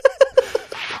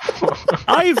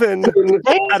 Ivan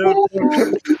had a...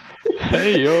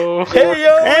 Hey, yo. Hey,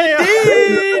 yo,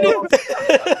 indeed!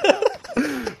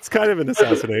 It's kind of an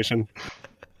assassination.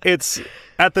 It's,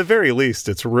 at the very least,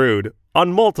 it's rude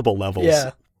on multiple levels.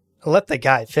 Yeah. Let the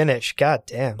guy finish. God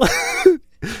damn.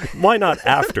 Why not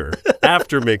after?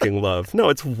 After making love. No,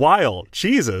 it's wild.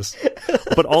 Jesus.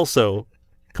 But also,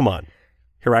 come on.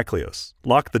 Heraclius,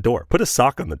 lock the door. Put a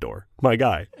sock on the door. My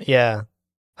guy. Yeah.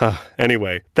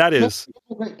 Anyway, that is...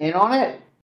 Wasn't in on it?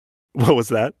 What was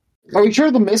that? Are you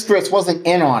sure the mistress wasn't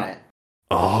in on it?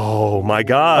 Oh, my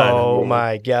God. Oh,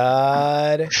 my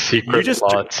God. Secret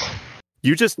plots.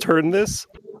 You just turned this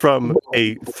from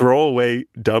a throwaway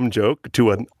dumb joke to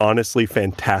an honestly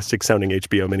fantastic sounding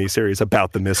HBO miniseries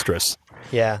about the mistress.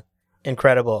 Yeah.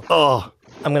 Incredible. Oh,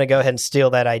 I'm going to go ahead and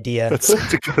steal that idea. that's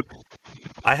such a good...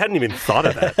 I hadn't even thought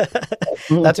of that.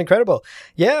 That's incredible.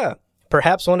 Yeah.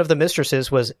 Perhaps one of the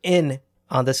mistresses was in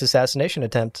on this assassination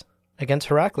attempt against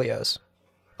Heraclius.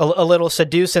 A little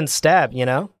seduce and stab, you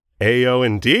know? Ayo,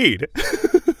 indeed.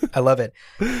 I love it.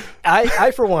 I,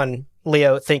 for one,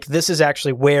 Leo, think this is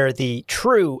actually where the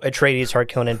true Atreides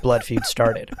Harkonnen blood feud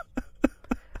started.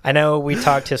 I know we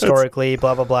talked historically,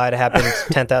 blah, blah, blah. It happened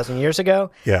 10,000 years ago.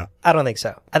 Yeah. I don't think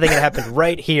so. I think it happened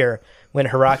right here when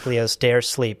Heraclius dares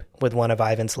sleep with one of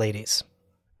Ivan's ladies.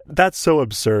 That's so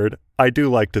absurd. I do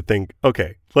like to think,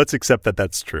 okay, let's accept that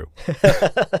that's true.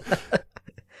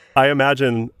 I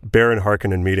imagine Baron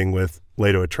Harkonnen meeting with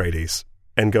Leto Atreides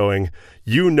and going,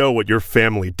 you know what your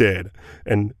family did.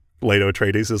 And Leto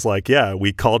Atreides is like, yeah,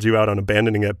 we called you out on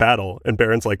abandoning at battle. And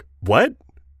Baron's like, what?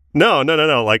 No.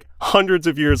 Like hundreds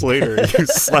of years later, you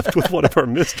slept with one of our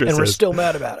mistresses. And we're still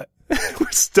mad about it.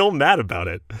 We're still mad about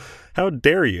it. How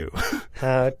dare you?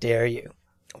 How dare you?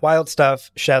 Wild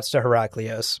stuff. Shouts to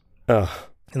Heraclius. And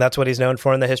that's what he's known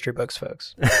for in the history books,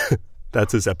 folks.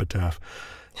 That's his epitaph.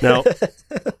 Now,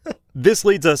 this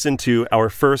leads us into our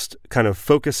first kind of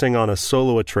focusing on a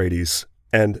solo Atreides.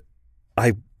 And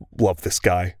I love this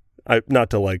guy. Not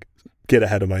to like get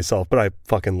ahead of myself, but I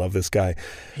fucking love this guy.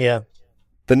 Yeah.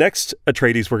 The next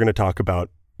Atreides we're going to talk about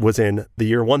was in the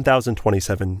year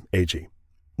 1027 AG.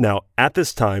 Now, at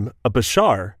this time, a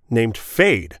Bashar named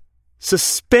Fade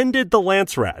suspended the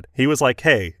Lancerat. He was like,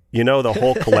 hey, you know the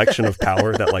whole collection of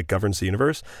power that like governs the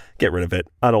universe? Get rid of it.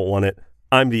 I don't want it.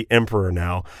 I'm the emperor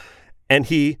now. And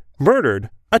he murdered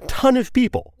a ton of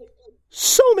people.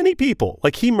 So many people.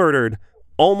 Like he murdered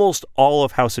almost all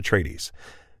of House Atreides.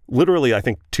 Literally, I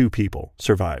think 2 people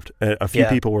survived. A few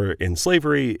people were in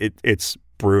slavery. It's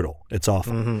brutal. It's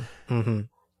awful.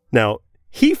 Now,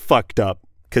 he fucked up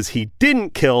because he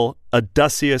didn't kill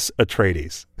Odysseus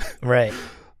Atreides. Right.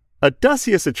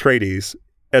 Odysseus Atreides,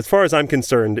 as far as I'm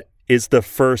concerned, is the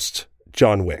first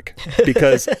John Wick.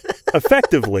 Because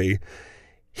effectively,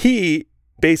 he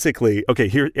basically, okay,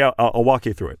 here, I'll walk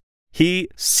you through it. He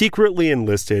secretly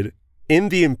enlisted in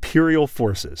the Imperial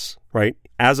forces, right,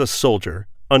 as a soldier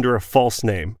under a false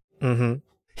name.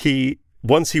 He,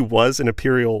 once he was an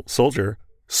Imperial soldier,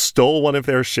 stole one of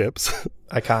their ships.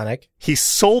 Iconic. He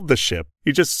sold the ship.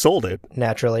 He just sold it.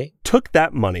 Naturally. Took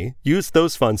that money, used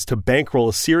those funds to bankroll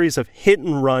a series of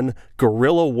hit-and-run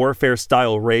guerrilla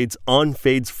warfare-style raids on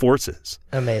Fade's forces.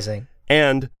 Amazing.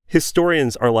 And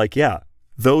historians are like, yeah,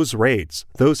 those raids,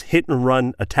 those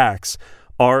hit-and-run attacks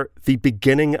are the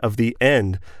beginning of the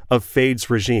end of Fade's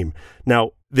regime.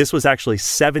 Now, this was actually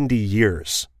 70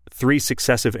 years, 3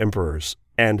 successive emperors,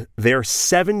 and their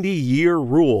 70-year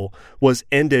rule was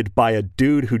ended by a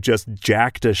dude who just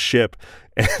jacked a ship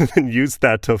and then used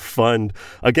that to fund,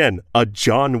 again, a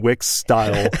John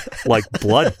Wick-style, like,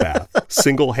 bloodbath,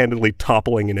 single-handedly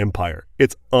toppling an empire.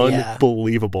 It's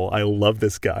unbelievable. I love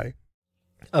this guy.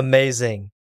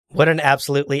 Amazing. What an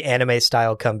absolutely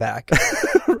anime-style comeback.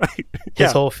 Right.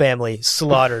 His whole family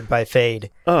slaughtered by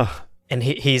Fade. And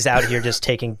he's out here just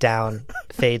taking down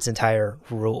Fade's entire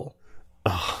rule.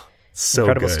 So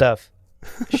incredible good stuff.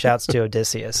 Shouts to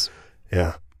Odysseus.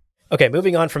 Yeah. Okay,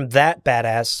 moving on from that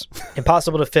badass.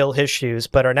 Impossible to fill his shoes,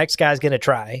 but our next guy's going to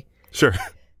try. Sure.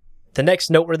 The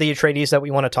next noteworthy Atreides that we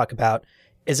want to talk about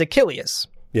is Achilles.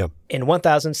 Yeah. In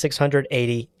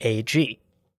 1680 AG.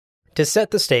 To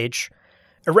set the stage,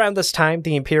 around this time,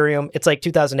 the Imperium, it's like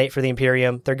 2008 for the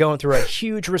Imperium. They're going through a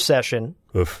huge recession.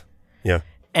 Oof. Yeah.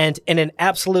 And in an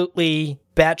absolutely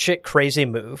batshit crazy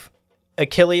move,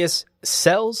 Achilles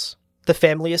sells the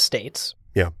family estates.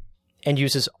 Yeah. And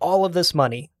uses all of this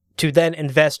money to then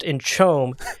invest in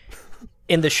CHOAM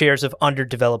in the shares of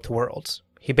underdeveloped worlds.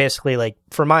 He basically, like,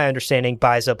 from my understanding,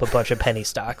 buys up a bunch of penny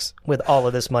stocks with all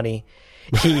of this money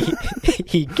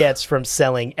he gets from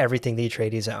selling everything the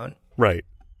Atreides own. Right.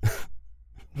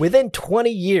 Within 20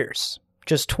 years,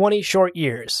 just 20 short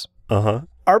years,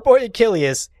 our boy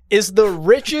Achilles is the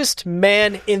richest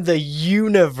man in the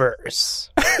universe.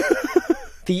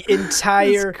 The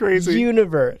entire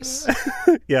universe.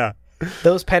 Yeah.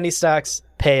 Those penny stocks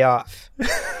pay off.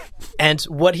 And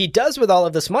what he does with all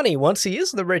of this money, once he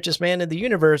is the richest man in the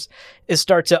universe, is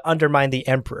start to undermine the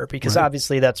emperor, because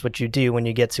obviously that's what you do when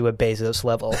you get to a Bezos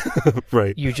level.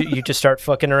 Right. You just start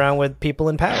fucking around with people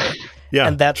in power. Yeah,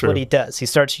 and that's true. what he does. He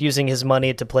starts using his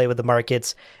money to play with the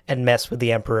markets and mess with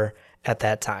the emperor at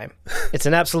that time. It's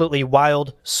an absolutely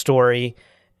wild story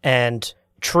and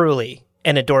truly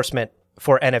an endorsement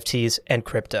for NFTs and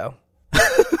crypto.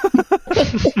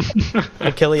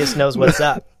 Achilles knows what's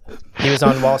up. He was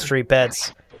on Wall Street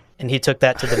bets, and he took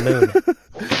that to the moon.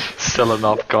 Selling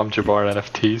off Gom Jabbar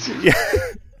NFTs. Yeah.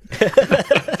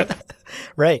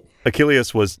 Right.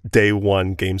 Achilles was day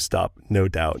one GameStop, no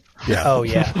doubt. Yeah. Oh,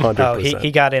 yeah. 100%. Oh,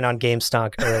 he got in on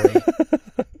GameStop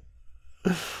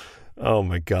early. Oh,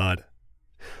 my God.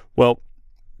 Well,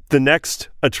 the next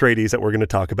Atreides that we're going to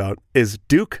talk about is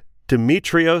Duke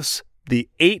Demetrios the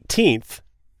 18th.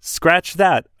 Scratch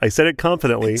that. I said it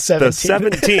confidently. 17th. The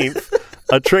 17th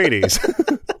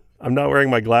Atreides. I'm not wearing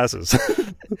my glasses.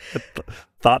 I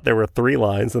thought there were 3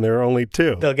 lines and there are only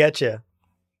 2. They'll get you.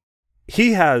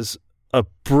 He has a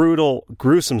brutal,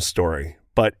 gruesome story,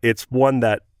 but it's one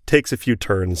that takes a few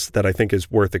turns that I think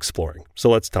is worth exploring. So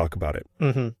let's talk about it.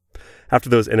 Mm-hmm. After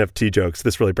those NFT jokes,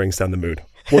 this really brings down the mood.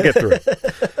 We'll get through it.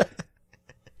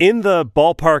 In the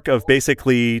ballpark of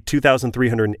basically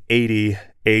 2380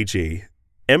 AG,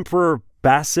 Emperor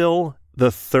Basil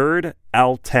III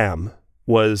Al-Tam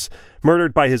was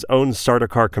murdered by his own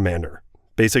Sardaukar commander.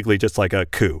 Basically just like a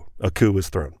coup. A coup was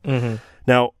thrown. Mm-hmm.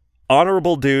 Now,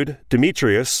 honorable dude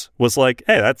Demetrius was like,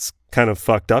 hey, that's kind of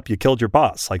fucked up. You killed your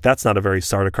boss. Like, that's not a very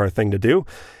Sardaukar thing to do.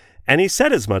 And he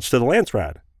said as much to the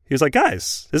Landsraad. He was like,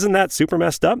 guys, isn't that super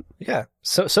messed up? Yeah.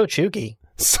 So chuggy.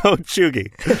 So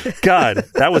chuggy. God,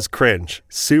 that was cringe.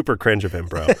 Super cringe of him,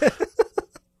 bro.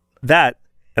 That,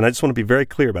 and I just want to be very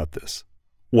clear about this,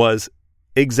 was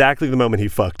exactly the moment he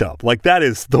fucked up. Like, that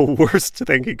is the worst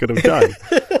thing he could have done.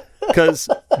 Because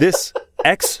this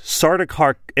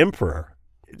ex-Sardaukar emperor,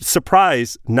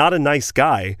 surprise, not a nice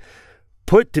guy,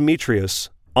 put Demetrius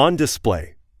on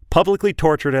display, publicly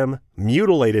tortured him,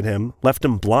 mutilated him, left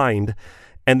him blind,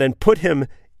 and then put him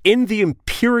in the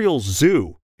Imperial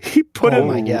Zoo. He put him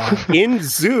in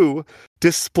zoo,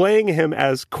 displaying him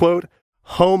as, quote,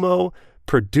 Homo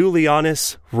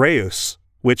Perdulianus Reus,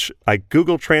 which I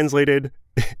Google translated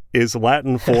is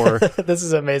Latin for This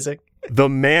is amazing. the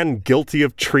man guilty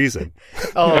of treason.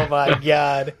 Oh my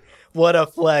God. What a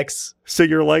flex. So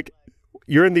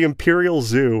you're in the Imperial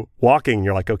Zoo walking.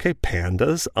 You're like, okay,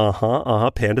 pandas.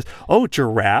 Pandas. Oh,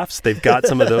 giraffes. They've got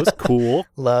some of those. Cool.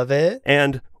 Love it.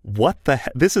 And what the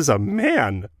heck? This is a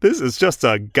man. This is just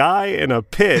a guy in a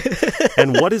pit.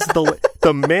 And what is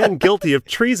the man guilty of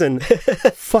treason?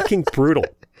 Fucking brutal.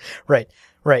 Right.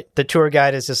 The tour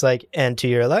guide is just like, and to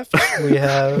your left, we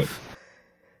have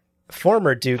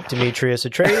former Duke Demetrius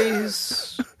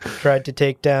Atreides, tried to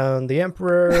take down the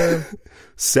Emperor.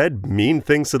 Said mean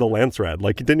things to the Landsraad.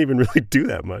 Like, he didn't even really do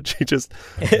that much. He just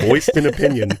voiced an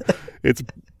opinion. It's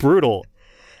brutal.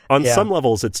 On some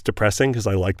levels, it's depressing because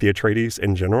I like the Atreides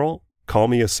in general. Call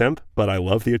me a simp, but I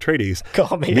love the Atreides.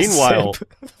 Call me Meanwhile, a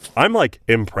simp. I'm like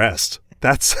impressed.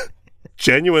 That's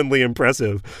genuinely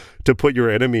impressive to put your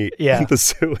enemy in the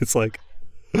zoo. It's like,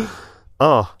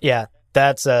 oh. Yeah,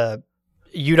 that's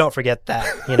you don't forget that,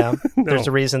 you know? No. There's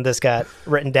a reason this got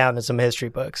written down in some history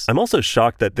books. I'm also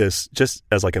shocked that this, just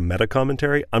as like a meta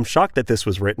commentary, I'm shocked that this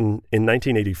was written in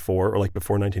 1984 or like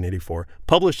before 1984,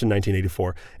 published in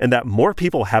 1984, and that more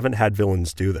people haven't had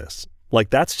villains do this.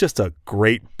 Like, that's just a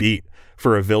great beat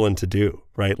for a villain to do,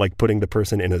 right? Like putting the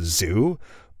person in a zoo.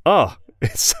 Oh,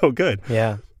 it's so good.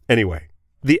 Yeah. Anyway,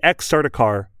 the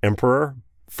ex-Sardaukar emperor,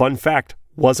 fun fact,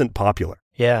 wasn't popular.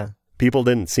 Yeah. People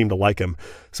didn't seem to like him.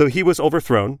 So he was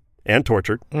overthrown and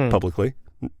tortured publicly,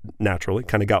 naturally,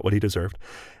 kind of got what he deserved.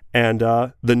 And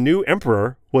the new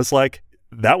emperor was like,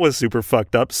 that was super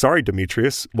fucked up. Sorry,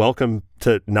 Demetrius. Welcome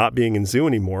to not being in zoo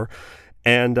anymore.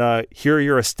 And here are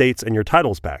your estates and your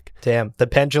titles back. Damn, the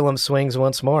pendulum swings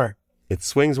once more. It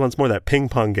swings once more. That ping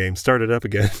pong game started up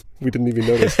again. We didn't even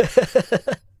notice.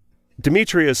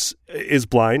 Demetrius is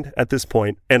blind at this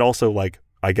point and also, like,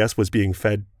 I guess was being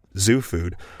fed zoo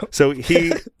food. So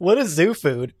he... What is zoo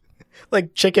food?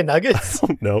 Like chicken nuggets? I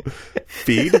don't know.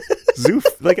 Feed? Zoo?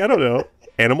 Like, I don't know.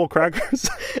 Animal crackers?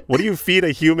 What do you feed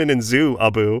a human in zoo,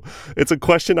 Abu? It's a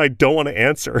question I don't want to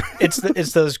answer. It's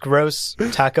those gross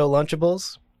taco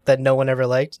Lunchables that no one ever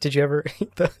liked. Did you ever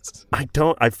eat those? I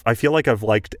don't. I feel like I've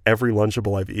liked every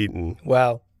Lunchable I've eaten.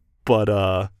 Wow. But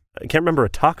I can't remember a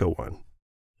taco one.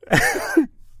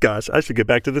 Gosh, I should get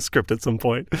back to the script at some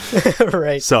point.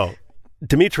 Right. So,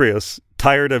 Demetrius,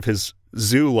 tired of his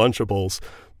zoo Lunchables,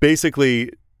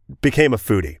 basically became a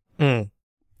foodie.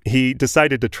 He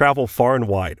decided to travel far and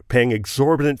wide, paying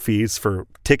exorbitant fees for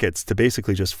tickets to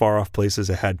basically just far off places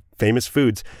that had famous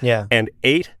foods. Yeah. And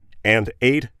ate and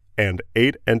ate and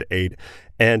ate and ate.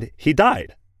 And he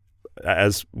died,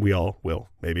 as we all will,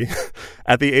 maybe,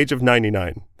 at the age of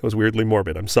 99. That was weirdly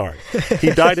morbid. I'm sorry. He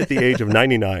died at the age of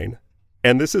 99.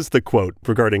 And this is the quote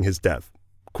regarding his death.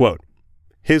 Quote,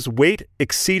 his weight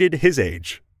exceeded his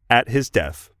age at his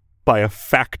death by a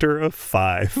factor of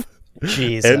 5.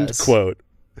 Jesus. End quote.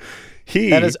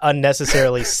 That is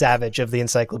unnecessarily savage of the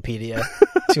encyclopedia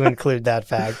to include that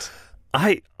fact.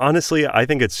 I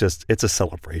think it's a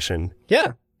celebration.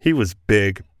 Yeah. He was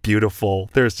big,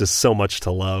 beautiful. There's just so much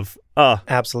to love.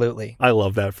 Absolutely. I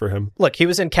love that for him. Look, he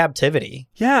was in captivity.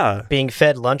 Yeah. Being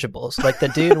fed Lunchables. Like, the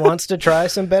dude wants to try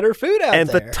some better food out and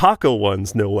there. And the taco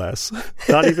ones, no less.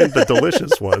 Not even the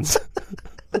delicious ones.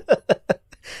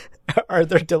 Are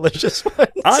there delicious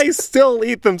ones? I still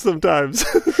eat them sometimes.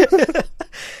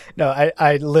 No,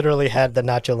 I literally had the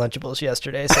nacho Lunchables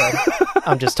yesterday, so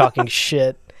I'm just talking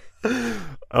shit.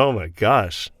 Oh my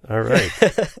gosh. All right.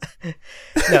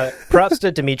 No, props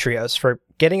to Demetrios for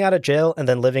getting out of jail and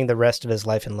then living the rest of his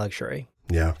life in luxury.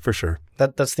 Yeah, for sure.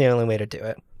 That's the only way to do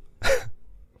it.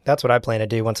 That's what I plan to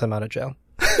do once I'm out of jail.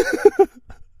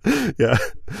 Yeah.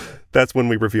 That's when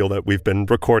we reveal that we've been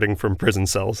recording from prison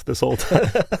cells this whole time.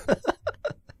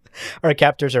 Our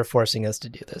captors are forcing us to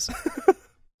do this.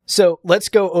 So let's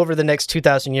go over the next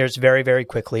 2,000 years very, very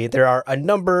quickly. There are a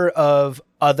number of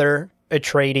other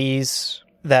Atreides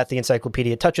that the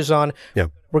encyclopedia touches on. Yeah.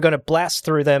 We're going to blast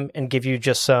through them and give you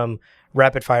just some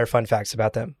rapid fire fun facts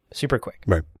about them. Super quick.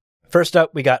 Right. First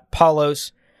up, we got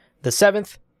Paulos the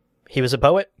Seventh. He was a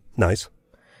poet. Nice.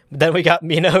 Then we got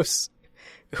Minos,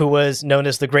 who was known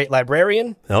as the Great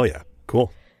Librarian. Oh, yeah.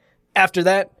 Cool. After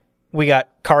that, we got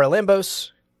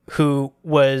Charalambos, who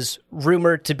was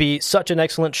rumored to be such an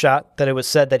excellent shot that it was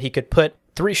said that he could put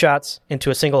 3 shots into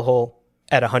a single hole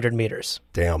at 100 meters.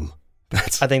 Damn.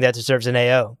 I think that deserves an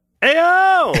AO.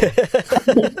 Ayo!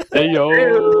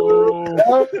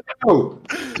 Ayo! Oh,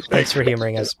 Thanks for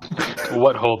humoring us.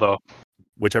 What hole, though?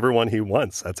 Whichever one he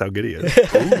wants. That's how good he is.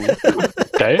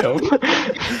 Damn.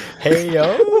 Hey,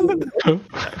 yo.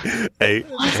 Hey,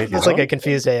 It's like a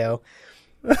confused AO.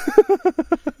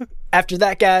 After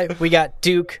that guy, we got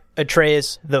Duke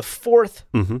Atreus the Fourth,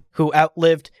 who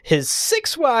outlived his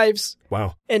 6 wives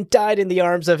Wow. and died in the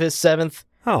arms of his 7th.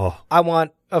 Oh. I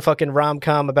want a fucking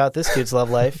rom-com about this dude's love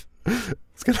life.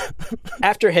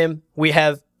 After him, we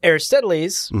have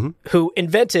Aristoteles, who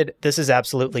invented, this is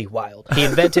absolutely wild, he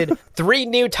invented 3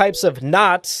 new types of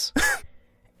knots,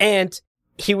 and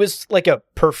he was like a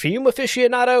perfume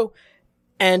aficionado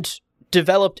and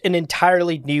developed an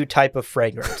entirely new type of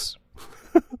fragrance.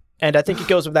 And I think it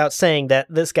goes without saying that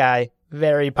this guy,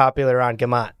 very popular on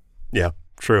Gamat. Yeah,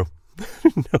 true.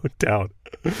 No doubt.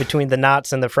 Between the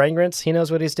knots and the fragrance, he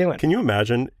knows what he's doing. Can you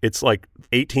imagine? It's like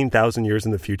 18,000 years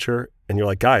in the future, and you're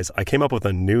like, guys, I came up with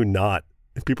a new knot.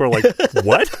 And people are like,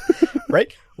 what?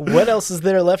 Right? What else is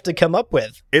there left to come up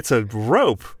with? It's a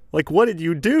rope. Like, what did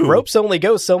you do? Ropes only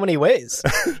go so many ways.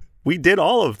 We did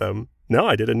all of them. No,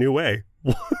 I did a new way.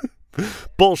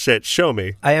 Bullshit. Show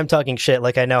me. I am talking shit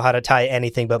like I know how to tie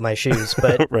anything but my shoes,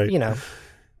 but, Right. you know.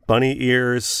 Bunny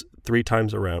ears 3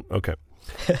 times around. Okay.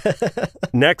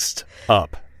 Next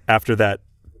up, after that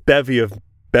bevy of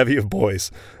boys,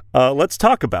 let's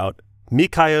talk about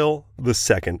Mikhail II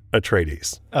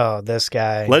Atreides. Oh, this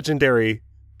guy. Legendary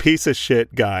piece of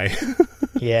shit guy.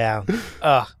 Yeah.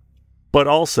 Ugh. But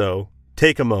also,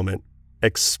 take a moment,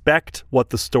 expect what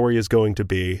the story is going to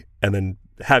be, and then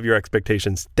have your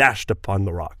expectations dashed upon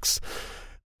the rocks.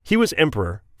 He was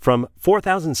emperor from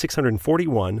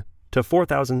 4,641 to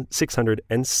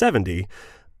 4,670.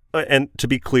 And to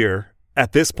be clear,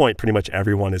 at this point, pretty much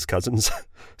everyone is cousins.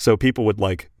 So people would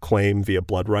claim via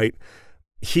blood right.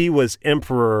 He was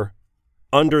emperor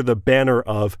under the banner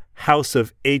of House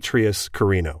of Atreus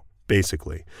Carino,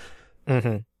 basically.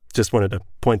 Just wanted to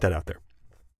point that out there.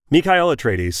 Mikhail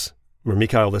Atreides, or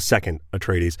Mikhail II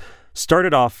Atreides,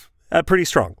 started off pretty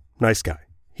strong. Nice guy.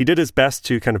 He did his best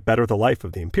to kind of better the life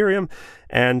of the Imperium,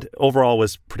 and overall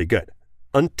was pretty good.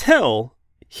 Until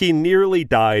he nearly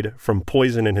died from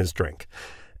poison in his drink.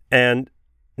 And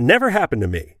never happened to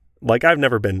me. I've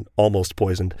never been almost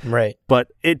poisoned. Right. But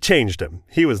it changed him.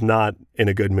 He was not in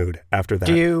a good mood after that.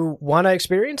 Do you want to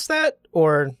experience that?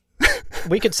 Or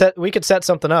we could set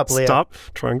something up, Leo. Stop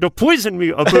trying to poison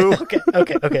me, Abu.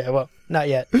 Okay. Well, not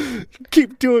yet.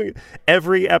 Keep doing it.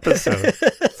 Every episode.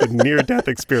 It's a near-death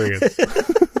experience.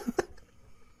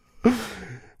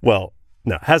 Well,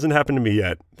 no, hasn't happened to me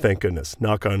yet. Thank goodness.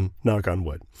 Knock on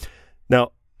wood.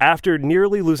 Now, after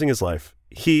nearly losing his life,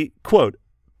 he, quote,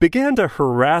 began to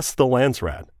harass the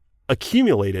Landsrat,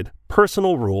 accumulated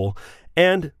personal rule,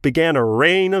 and began a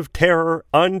reign of terror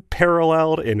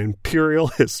unparalleled in imperial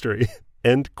history.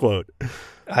 End quote.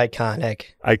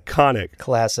 Iconic.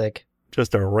 Classic.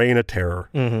 Just a reign of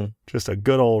terror. Just a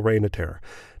good old reign of terror.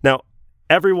 Now,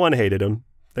 everyone hated him.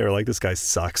 They were like, this guy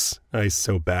sucks. He's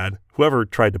so bad. Whoever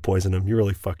tried to poison him, you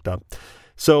really fucked up.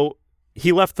 So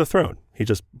he left the throne. He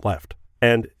just left.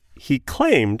 And he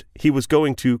claimed he was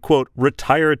going to, quote,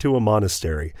 retire to a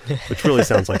monastery, which really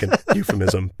sounds like an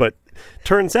euphemism. But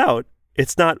turns out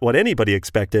it's not what anybody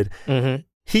expected.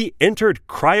 He entered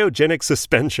cryogenic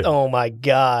suspension. Oh, my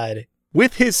God.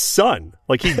 With his son.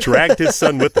 He dragged his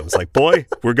son with him. It's like, boy,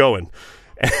 we're going.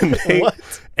 And they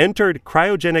entered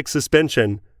cryogenic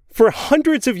suspension for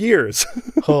hundreds of years.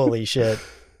 Holy shit.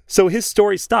 So his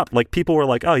story stopped. People were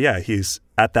like, oh, yeah, he's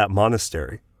at that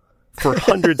monastery for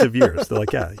hundreds of years. They're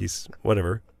like, yeah, he's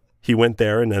whatever. He went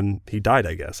there and then he died,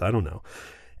 I guess. I don't know.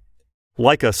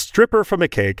 Like a stripper from a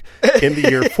cake, in the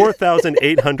year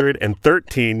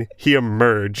 4813, he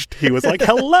emerged. He was like,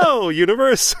 hello,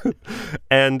 universe.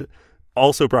 And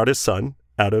also brought his son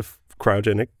out of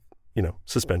cryogenic,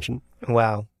 suspension.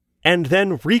 Wow. And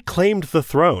then reclaimed the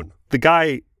throne. The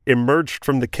guy emerged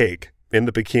from the cake in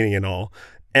the bikini and all,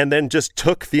 and then just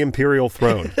took the imperial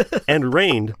throne and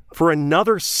reigned for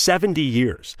another 70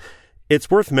 years. It's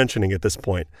worth mentioning at this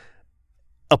point,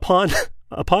 upon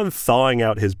thawing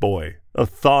out his boy,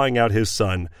 thawing out his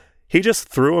son, he just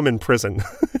threw him in prison.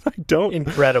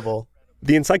 Incredible.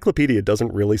 The encyclopedia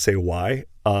doesn't really say why.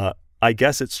 I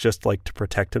guess it's just like to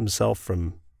protect himself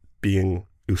from being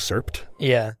usurped.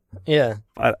 Yeah.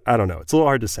 I don't know. It's a little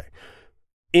hard to say.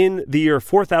 In the year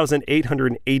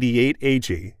 4888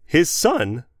 AG, his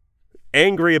son,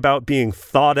 angry about being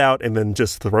thawed out and then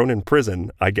just thrown in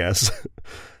prison, I guess,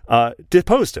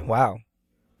 deposed him. Wow.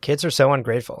 Kids are so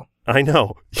ungrateful. I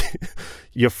know.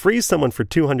 You freeze someone for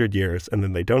 200 years and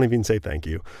then they don't even say thank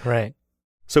you. Right.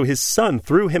 So his son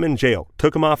threw him in jail,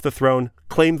 took him off the throne,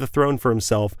 claimed the throne for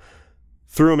himself,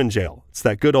 threw him in jail. It's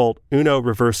that good old Uno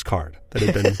reverse card that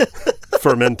had been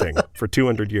fermenting for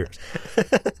 200 years.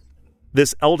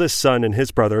 This eldest son and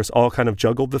his brothers all kind of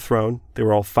juggled the throne. They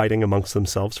were all fighting amongst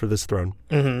themselves for this throne.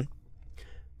 Mm-hmm.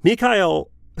 Mikhail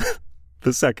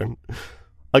II,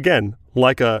 again,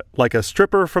 like a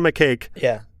stripper from a cake,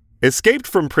 Yeah. escaped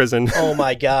from prison. Oh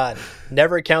my God.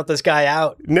 Never count this guy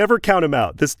out. Never count him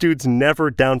out. This dude's never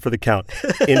down for the count.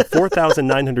 In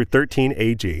 4913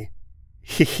 AG,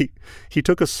 he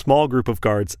took a small group of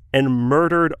guards and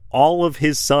murdered all of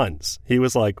his sons. He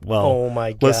was like, well, Oh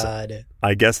my listen, God.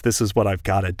 I guess this is what I've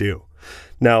got to do.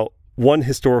 Now, one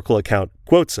historical account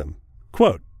quotes him,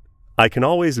 quote, "I can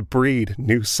always breed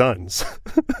new sons,"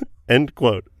 end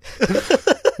quote,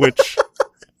 which,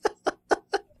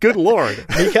 good Lord.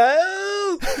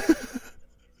 Mikhail!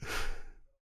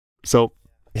 So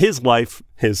his life,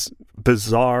 his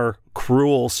bizarre,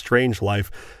 cruel, strange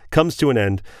life, comes to an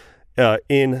end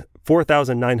in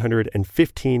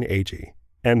 4915 AG.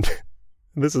 And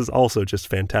this is also just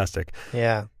fantastic.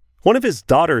 Yeah. One of his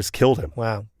daughters killed him.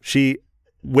 Wow. She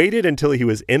waited until he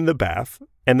was in the bath,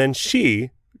 and then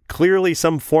she, clearly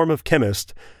some form of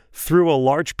chemist, threw a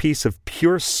large piece of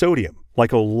pure sodium,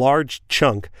 like a large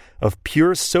chunk of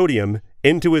pure sodium,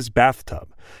 into his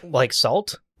bathtub. Like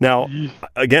salt? Now,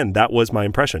 again, that was my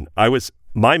impression.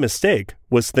 My mistake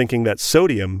was thinking that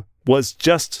sodium was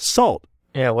just salt.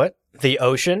 Yeah, what? The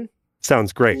ocean?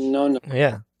 Sounds great. No.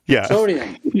 Yeah. Yeah.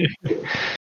 Sodium.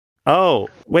 Oh,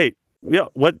 wait. Yeah.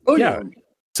 What? Yeah.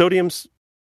 Sodium's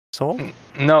salt?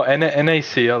 No,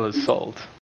 NaCl is salt.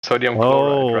 Sodium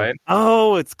chloride, right?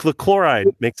 Oh, it's the chloride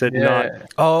makes it not.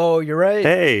 Oh, you're right.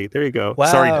 Hey, there you go. Wow.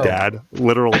 Sorry, Dad.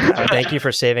 Literal dad. Thank you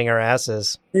for saving our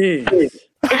asses. Hey.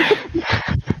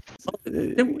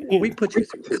 We put you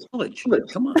through college.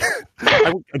 Come on.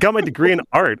 I got my degree in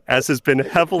art, as has been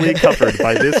heavily covered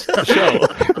by this show.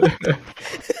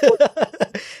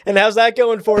 And how's that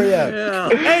going for you? Yeah.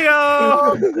 Hey-yo!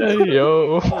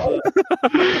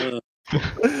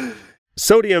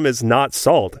 Sodium is not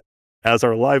salt, as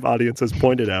our live audience has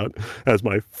pointed out, as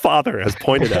my father has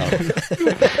pointed out.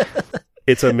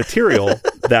 It's a material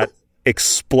that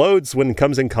explodes when it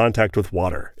comes in contact with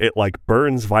water. It like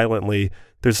burns violently.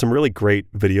 There's some really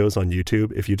great videos on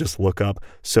YouTube if you just look up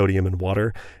sodium and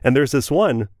water. And there's this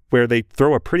one where they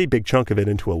throw a pretty big chunk of it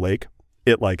into a lake.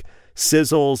 It like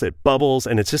sizzles, it bubbles,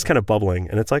 and it's just kind of bubbling.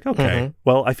 And it's like, okay,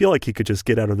 well, I feel like he could just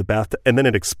get out of the bath, and then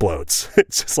it explodes.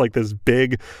 It's just like this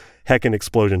big heckin'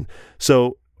 explosion.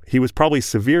 So he was probably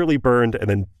severely burned and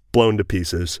then blown to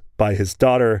pieces by his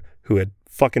daughter, who had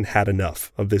fucking had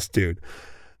enough of this dude,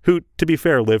 who, to be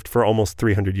fair, lived for almost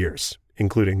 300 years,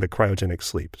 including the cryogenic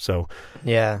sleep. So,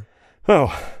 Yeah. oh,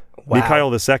 Wow.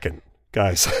 Mikhail II,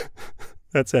 guys,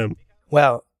 that's him.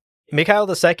 Well, Mikhail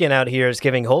II out here is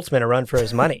giving Holtzman a run for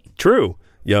his money. True.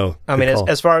 Yo. I mean, good call.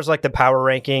 as far as like the power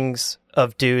rankings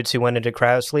of dudes who went into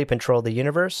cryosleep and trolled the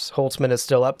universe, Holtzman is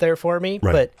still up there for me.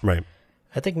 But right.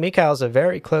 I think Mikhail's a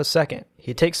very close second.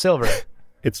 He takes silver.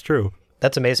 It's true.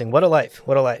 That's amazing. What a life.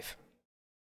 What a life.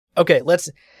 Okay, let's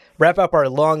wrap up our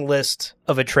long list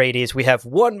of Atreides. We have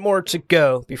one more to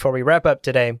go before we wrap up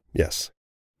today. Yes.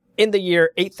 In the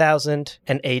year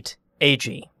 8008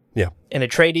 AG, Yeah. an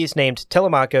Atreides named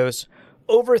Telemachus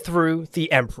overthrew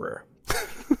the Emperor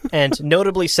and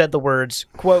notably said the words,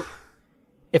 quote,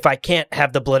 "If I can't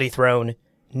have the bloody throne,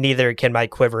 neither can my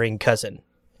quivering cousin,"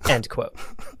 end quote.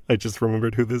 I just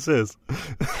remembered who this is.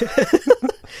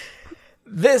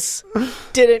 This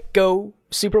didn't go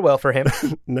super well for him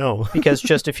No. because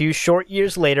just a few short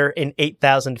years later in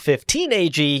 8015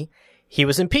 AG, he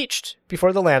was impeached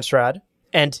before the Landsraad,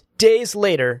 and days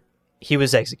later, he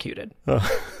was executed.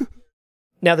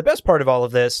 Now, the best part of all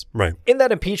of this, Right. in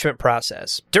that impeachment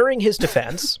process, during his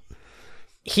defense,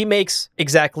 he makes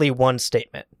exactly one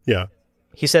statement. Yeah.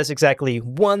 He says exactly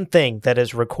one thing that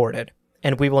is recorded,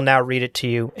 and we will now read it to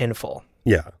you in full.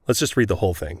 Yeah. Let's just read the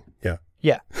whole thing. Yeah.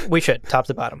 Yeah, we should, top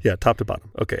to bottom. Yeah, top to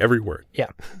bottom. Okay, every word. Yeah.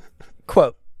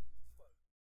 Quote,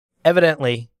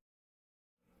 evidently,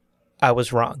 I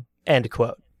was wrong. End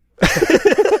quote.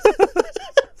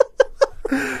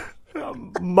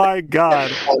 My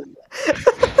God.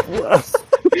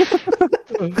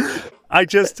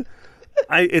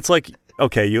 It's like,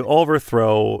 okay, you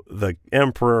overthrow the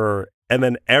emperor and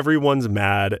then everyone's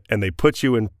mad and they put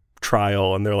you in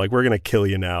trial and they're like, we're going to kill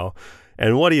you now.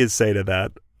 And what do you say to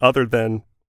that other than,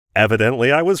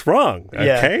 evidently I was wrong?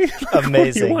 Okay. Amazing.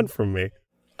 What do you want from me?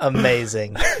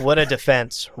 Amazing. What a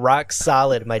defense. Rock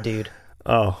solid, my dude.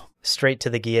 Oh, Straight to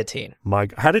the guillotine.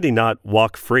 how did he not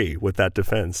walk free with that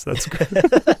defense? That's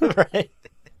good. Right.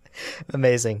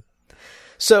 Amazing.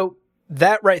 So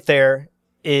that right there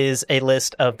is a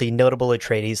list of the notable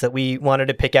Atreides that we wanted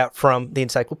to pick out from the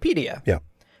encyclopedia. Yeah.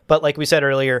 But like we said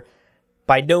earlier,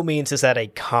 by no means is that a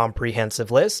comprehensive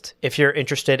list. If you're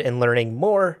interested in learning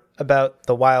more about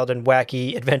the wild and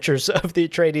wacky adventures of the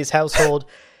Atreides household,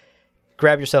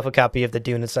 grab yourself a copy of the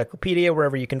Dune Encyclopedia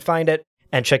wherever you can find it,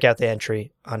 and check out the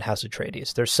entry on House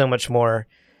Atreides. There's so much more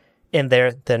in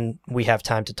there than we have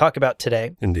time to talk about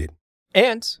today. Indeed.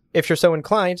 And if you're so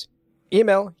inclined,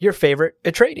 email your favorite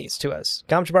Atreides to us,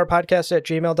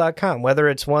 gomjabarpodcast@gmail.com, whether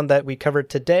it's one that we covered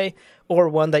today or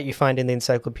one that you find in the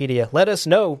encyclopedia. Let us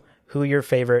know who your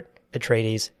favorite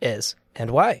Atreides is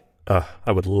and why. I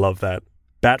would love that.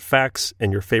 Bat facts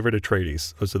and your favorite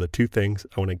Atreides. Those are the two things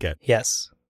I want to get.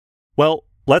 Yes. Well,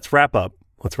 let's wrap up.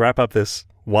 Let's wrap up this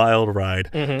wild ride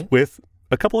with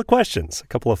a couple of questions, a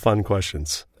couple of fun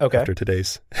questions after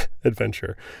today's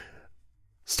adventure.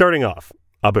 Starting off,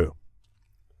 Abu,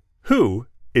 who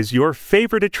is your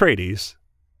favorite Atreides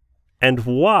and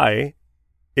why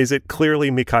is it clearly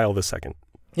Mikhail II?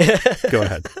 Go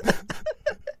ahead.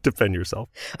 Defend yourself.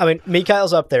 I mean,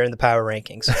 Mikhail's up there in the power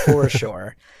rankings for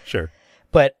sure. Sure.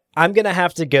 But I'm going to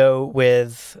have to go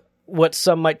with what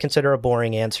some might consider a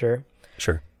boring answer.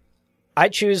 Sure. I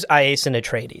choose Iason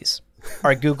Atreides,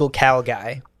 our Google Cal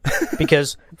guy,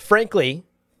 because frankly,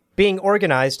 being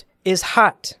organized is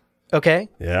hot. Okay?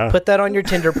 Yeah. Put that on your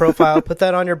Tinder profile. Put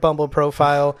that on your Bumble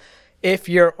profile. If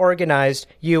you're organized,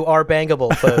 you are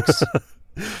bangable, folks.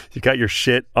 You got your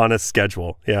shit on a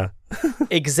schedule. Yeah.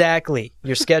 Exactly.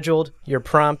 You're scheduled. You're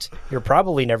prompt. You're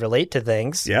probably never late to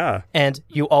things. Yeah. And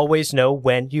you always know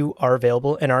when you are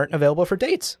available and aren't available for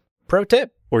dates. Pro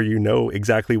tip. Or you know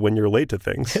exactly when you're late to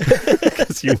things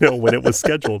because you know when it was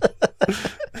scheduled.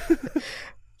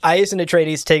 Iason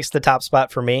Atreides takes the top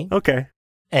spot for me. Okay.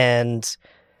 And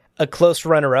a close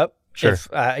runner-up. Sure. If,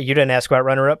 you didn't ask about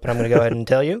runner-up, but I'm going to go ahead and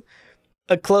tell you.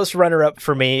 A close runner-up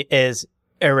for me is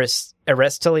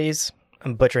Aristoteles.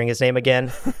 I'm butchering his name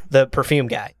again. The perfume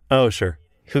guy. Oh, sure.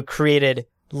 Who created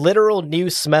literal new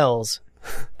smells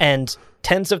and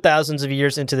tens of thousands of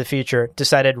years into the future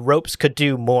decided ropes could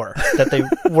do more, that they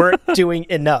weren't doing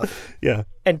enough. Yeah.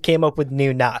 And came up with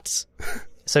new knots.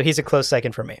 So he's a close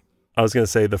second for me. I was going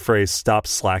to say the phrase stop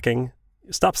slacking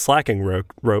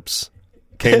ropes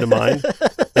came to mind,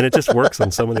 and it just works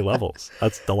on so many levels.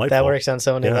 That's delightful. That works on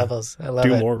so many levels. I love it.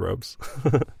 Do more ropes.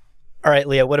 All right,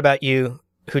 Leo, what about you?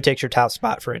 Who takes your top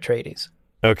spot for Atreides?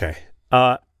 Okay.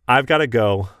 I've got to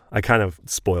go. I kind of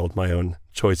spoiled my own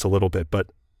choice a little bit, but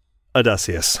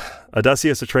Odysseus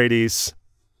Atreides,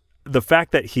 the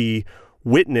fact that he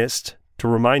witnessed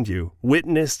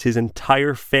his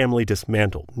entire family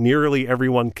dismantled, nearly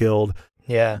everyone killed,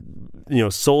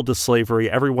 sold to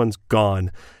slavery, everyone's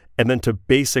gone, and then to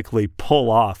basically pull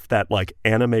off that like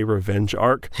anime revenge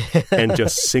arc and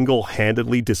just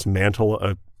single-handedly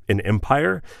dismantle an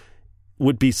empire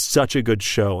would be such a good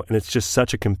show, and it's just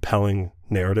such a compelling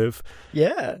narrative.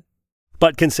 Yeah.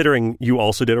 But considering you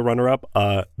also did a runner-up,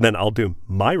 then I'll do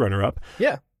my runner-up.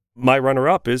 Yeah. My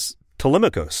runner-up is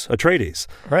Telemachus Atreides.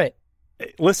 Right.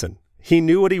 Listen, he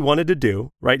knew what he wanted to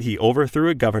do, right? He overthrew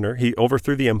a governor. He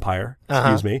overthrew the empire.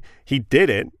 Excuse me. He did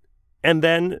it, and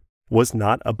then was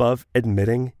not above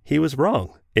admitting he was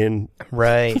wrong in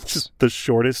just the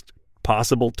shortest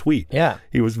possible tweet. Yeah.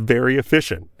 He was very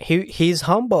efficient. He's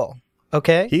humble,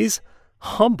 okay? He's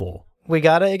humble. We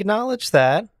got to acknowledge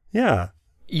that. Yeah.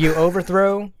 You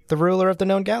overthrow the ruler of the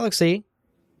known galaxy.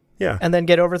 Yeah. And then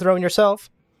get overthrown yourself.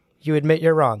 You admit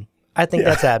you're wrong. I think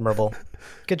that's admirable.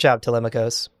 Good job,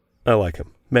 Telemachus. I like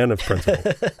him. Man of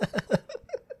principle.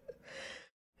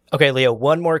 Okay, Leo,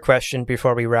 one more question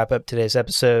before we wrap up today's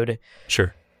episode.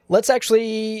 Sure. Let's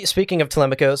actually, speaking of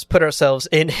Telemachus, put ourselves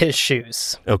in his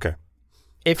shoes. Okay.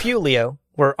 If you, Leo,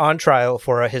 were on trial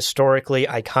for a historically,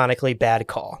 iconically bad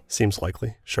call. Seems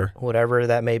likely. Sure. Whatever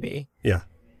that may be. Yeah.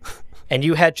 and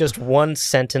you had just one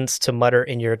sentence to mutter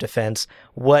in your defense,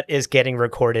 what is getting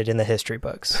recorded in the history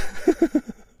books?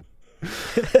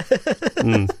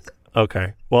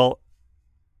 Okay. Well,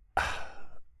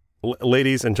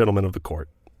 ladies and gentlemen of the court,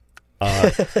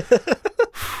 I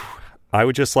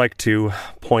would just like to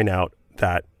point out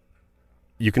that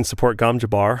you can support Gom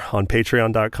Jabbar on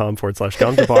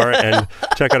patreon.com/Gom Jabbar and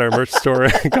check out our merch store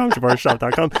at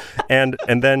gomjabbarshop.com.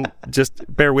 And then just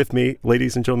bear with me,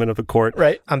 ladies and gentlemen of the court.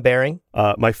 Right. I'm bearing.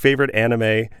 My favorite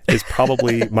anime is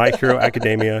probably My Hero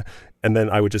Academia. And then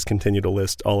I would just continue to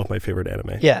list all of my favorite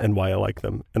anime and why I like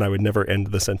them. And I would never end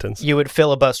the sentence. You would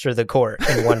filibuster the court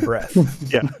in one breath.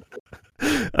 Yeah.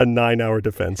 A 9-hour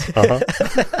defense.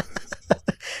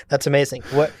 That's amazing.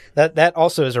 That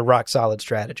also is a rock solid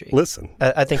strategy. Listen,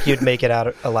 I think you'd make it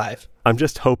out alive. I'm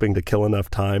just hoping to kill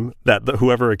enough time that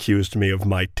whoever accused me of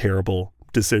my terrible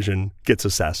decision gets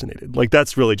assassinated. Like,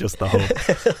 that's really just the hope.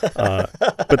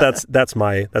 But that's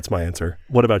my answer.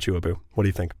 What about you, Abu? What do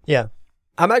you think? Yeah,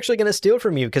 I'm actually going to steal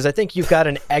from you because I think you've got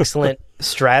an excellent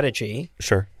strategy.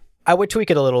 Sure. I would tweak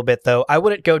it a little bit, though. I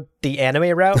wouldn't go the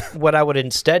anime route. What I would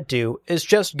instead do is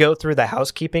just go through the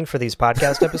housekeeping for these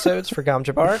podcast episodes for Gom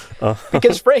Jabbar.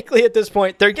 Because frankly, at this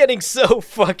point, they're getting so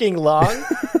fucking long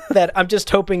that I'm just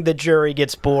hoping the jury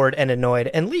gets bored and annoyed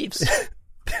and leaves.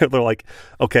 They're like,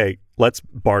 okay, let's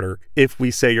barter. If we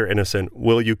say you're innocent,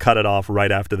 will you cut it off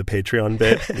right after the Patreon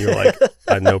bit? And you're like,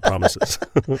 I have no promises.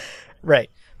 Right.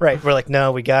 We're like,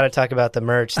 no, we got to talk about the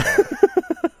merch.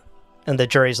 And the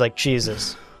jury's like,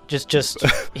 Jesus. Just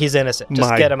he's innocent.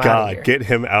 Just get him out of here. Get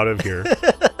him out of here.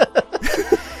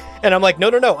 And I'm like, no,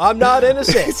 I'm not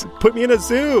innocent. Put me in a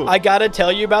zoo. I gotta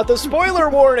tell you about the spoiler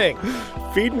warning.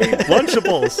 Feed me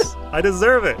Lunchables. I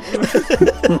deserve it.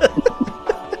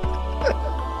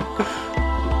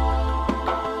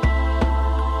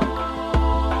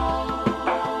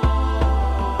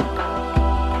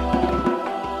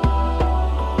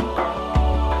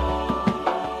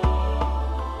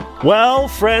 Well,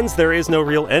 friends, there is no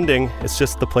real ending. It's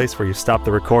just the place where you stop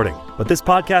the recording. But this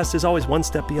podcast is always one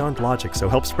step beyond logic, so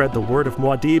help spread the word of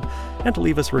Muad'Dib and to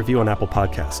leave us a review on Apple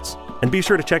Podcasts. And be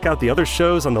sure to check out the other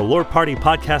shows on the Lore Party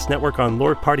Podcast Network on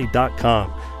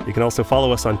loreparty.com. You can also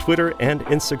follow us on Twitter and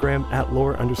Instagram at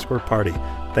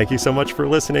 @lore_party. Thank you so much for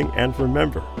listening, and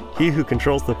remember, he who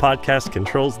controls the podcast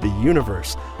controls the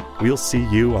universe. We'll see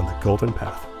you on the golden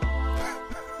path.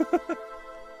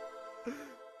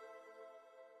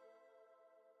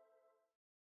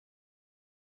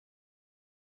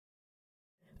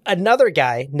 Another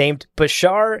guy named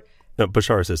Bashar... No,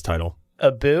 Bashar is his title.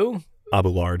 Abu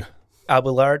Lard,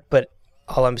 but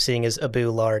all I'm seeing is Abu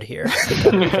Lard here.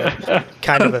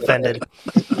 Kind of offended.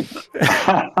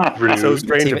 So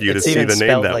strange of you to see the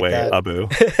name that way, Abu.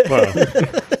 Wow.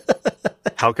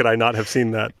 How could I not have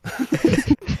seen that?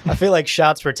 I feel like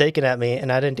shots were taken at me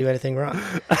and I didn't do anything wrong.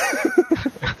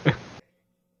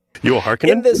 You a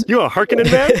Harkonnen? You a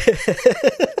Harkonnen man?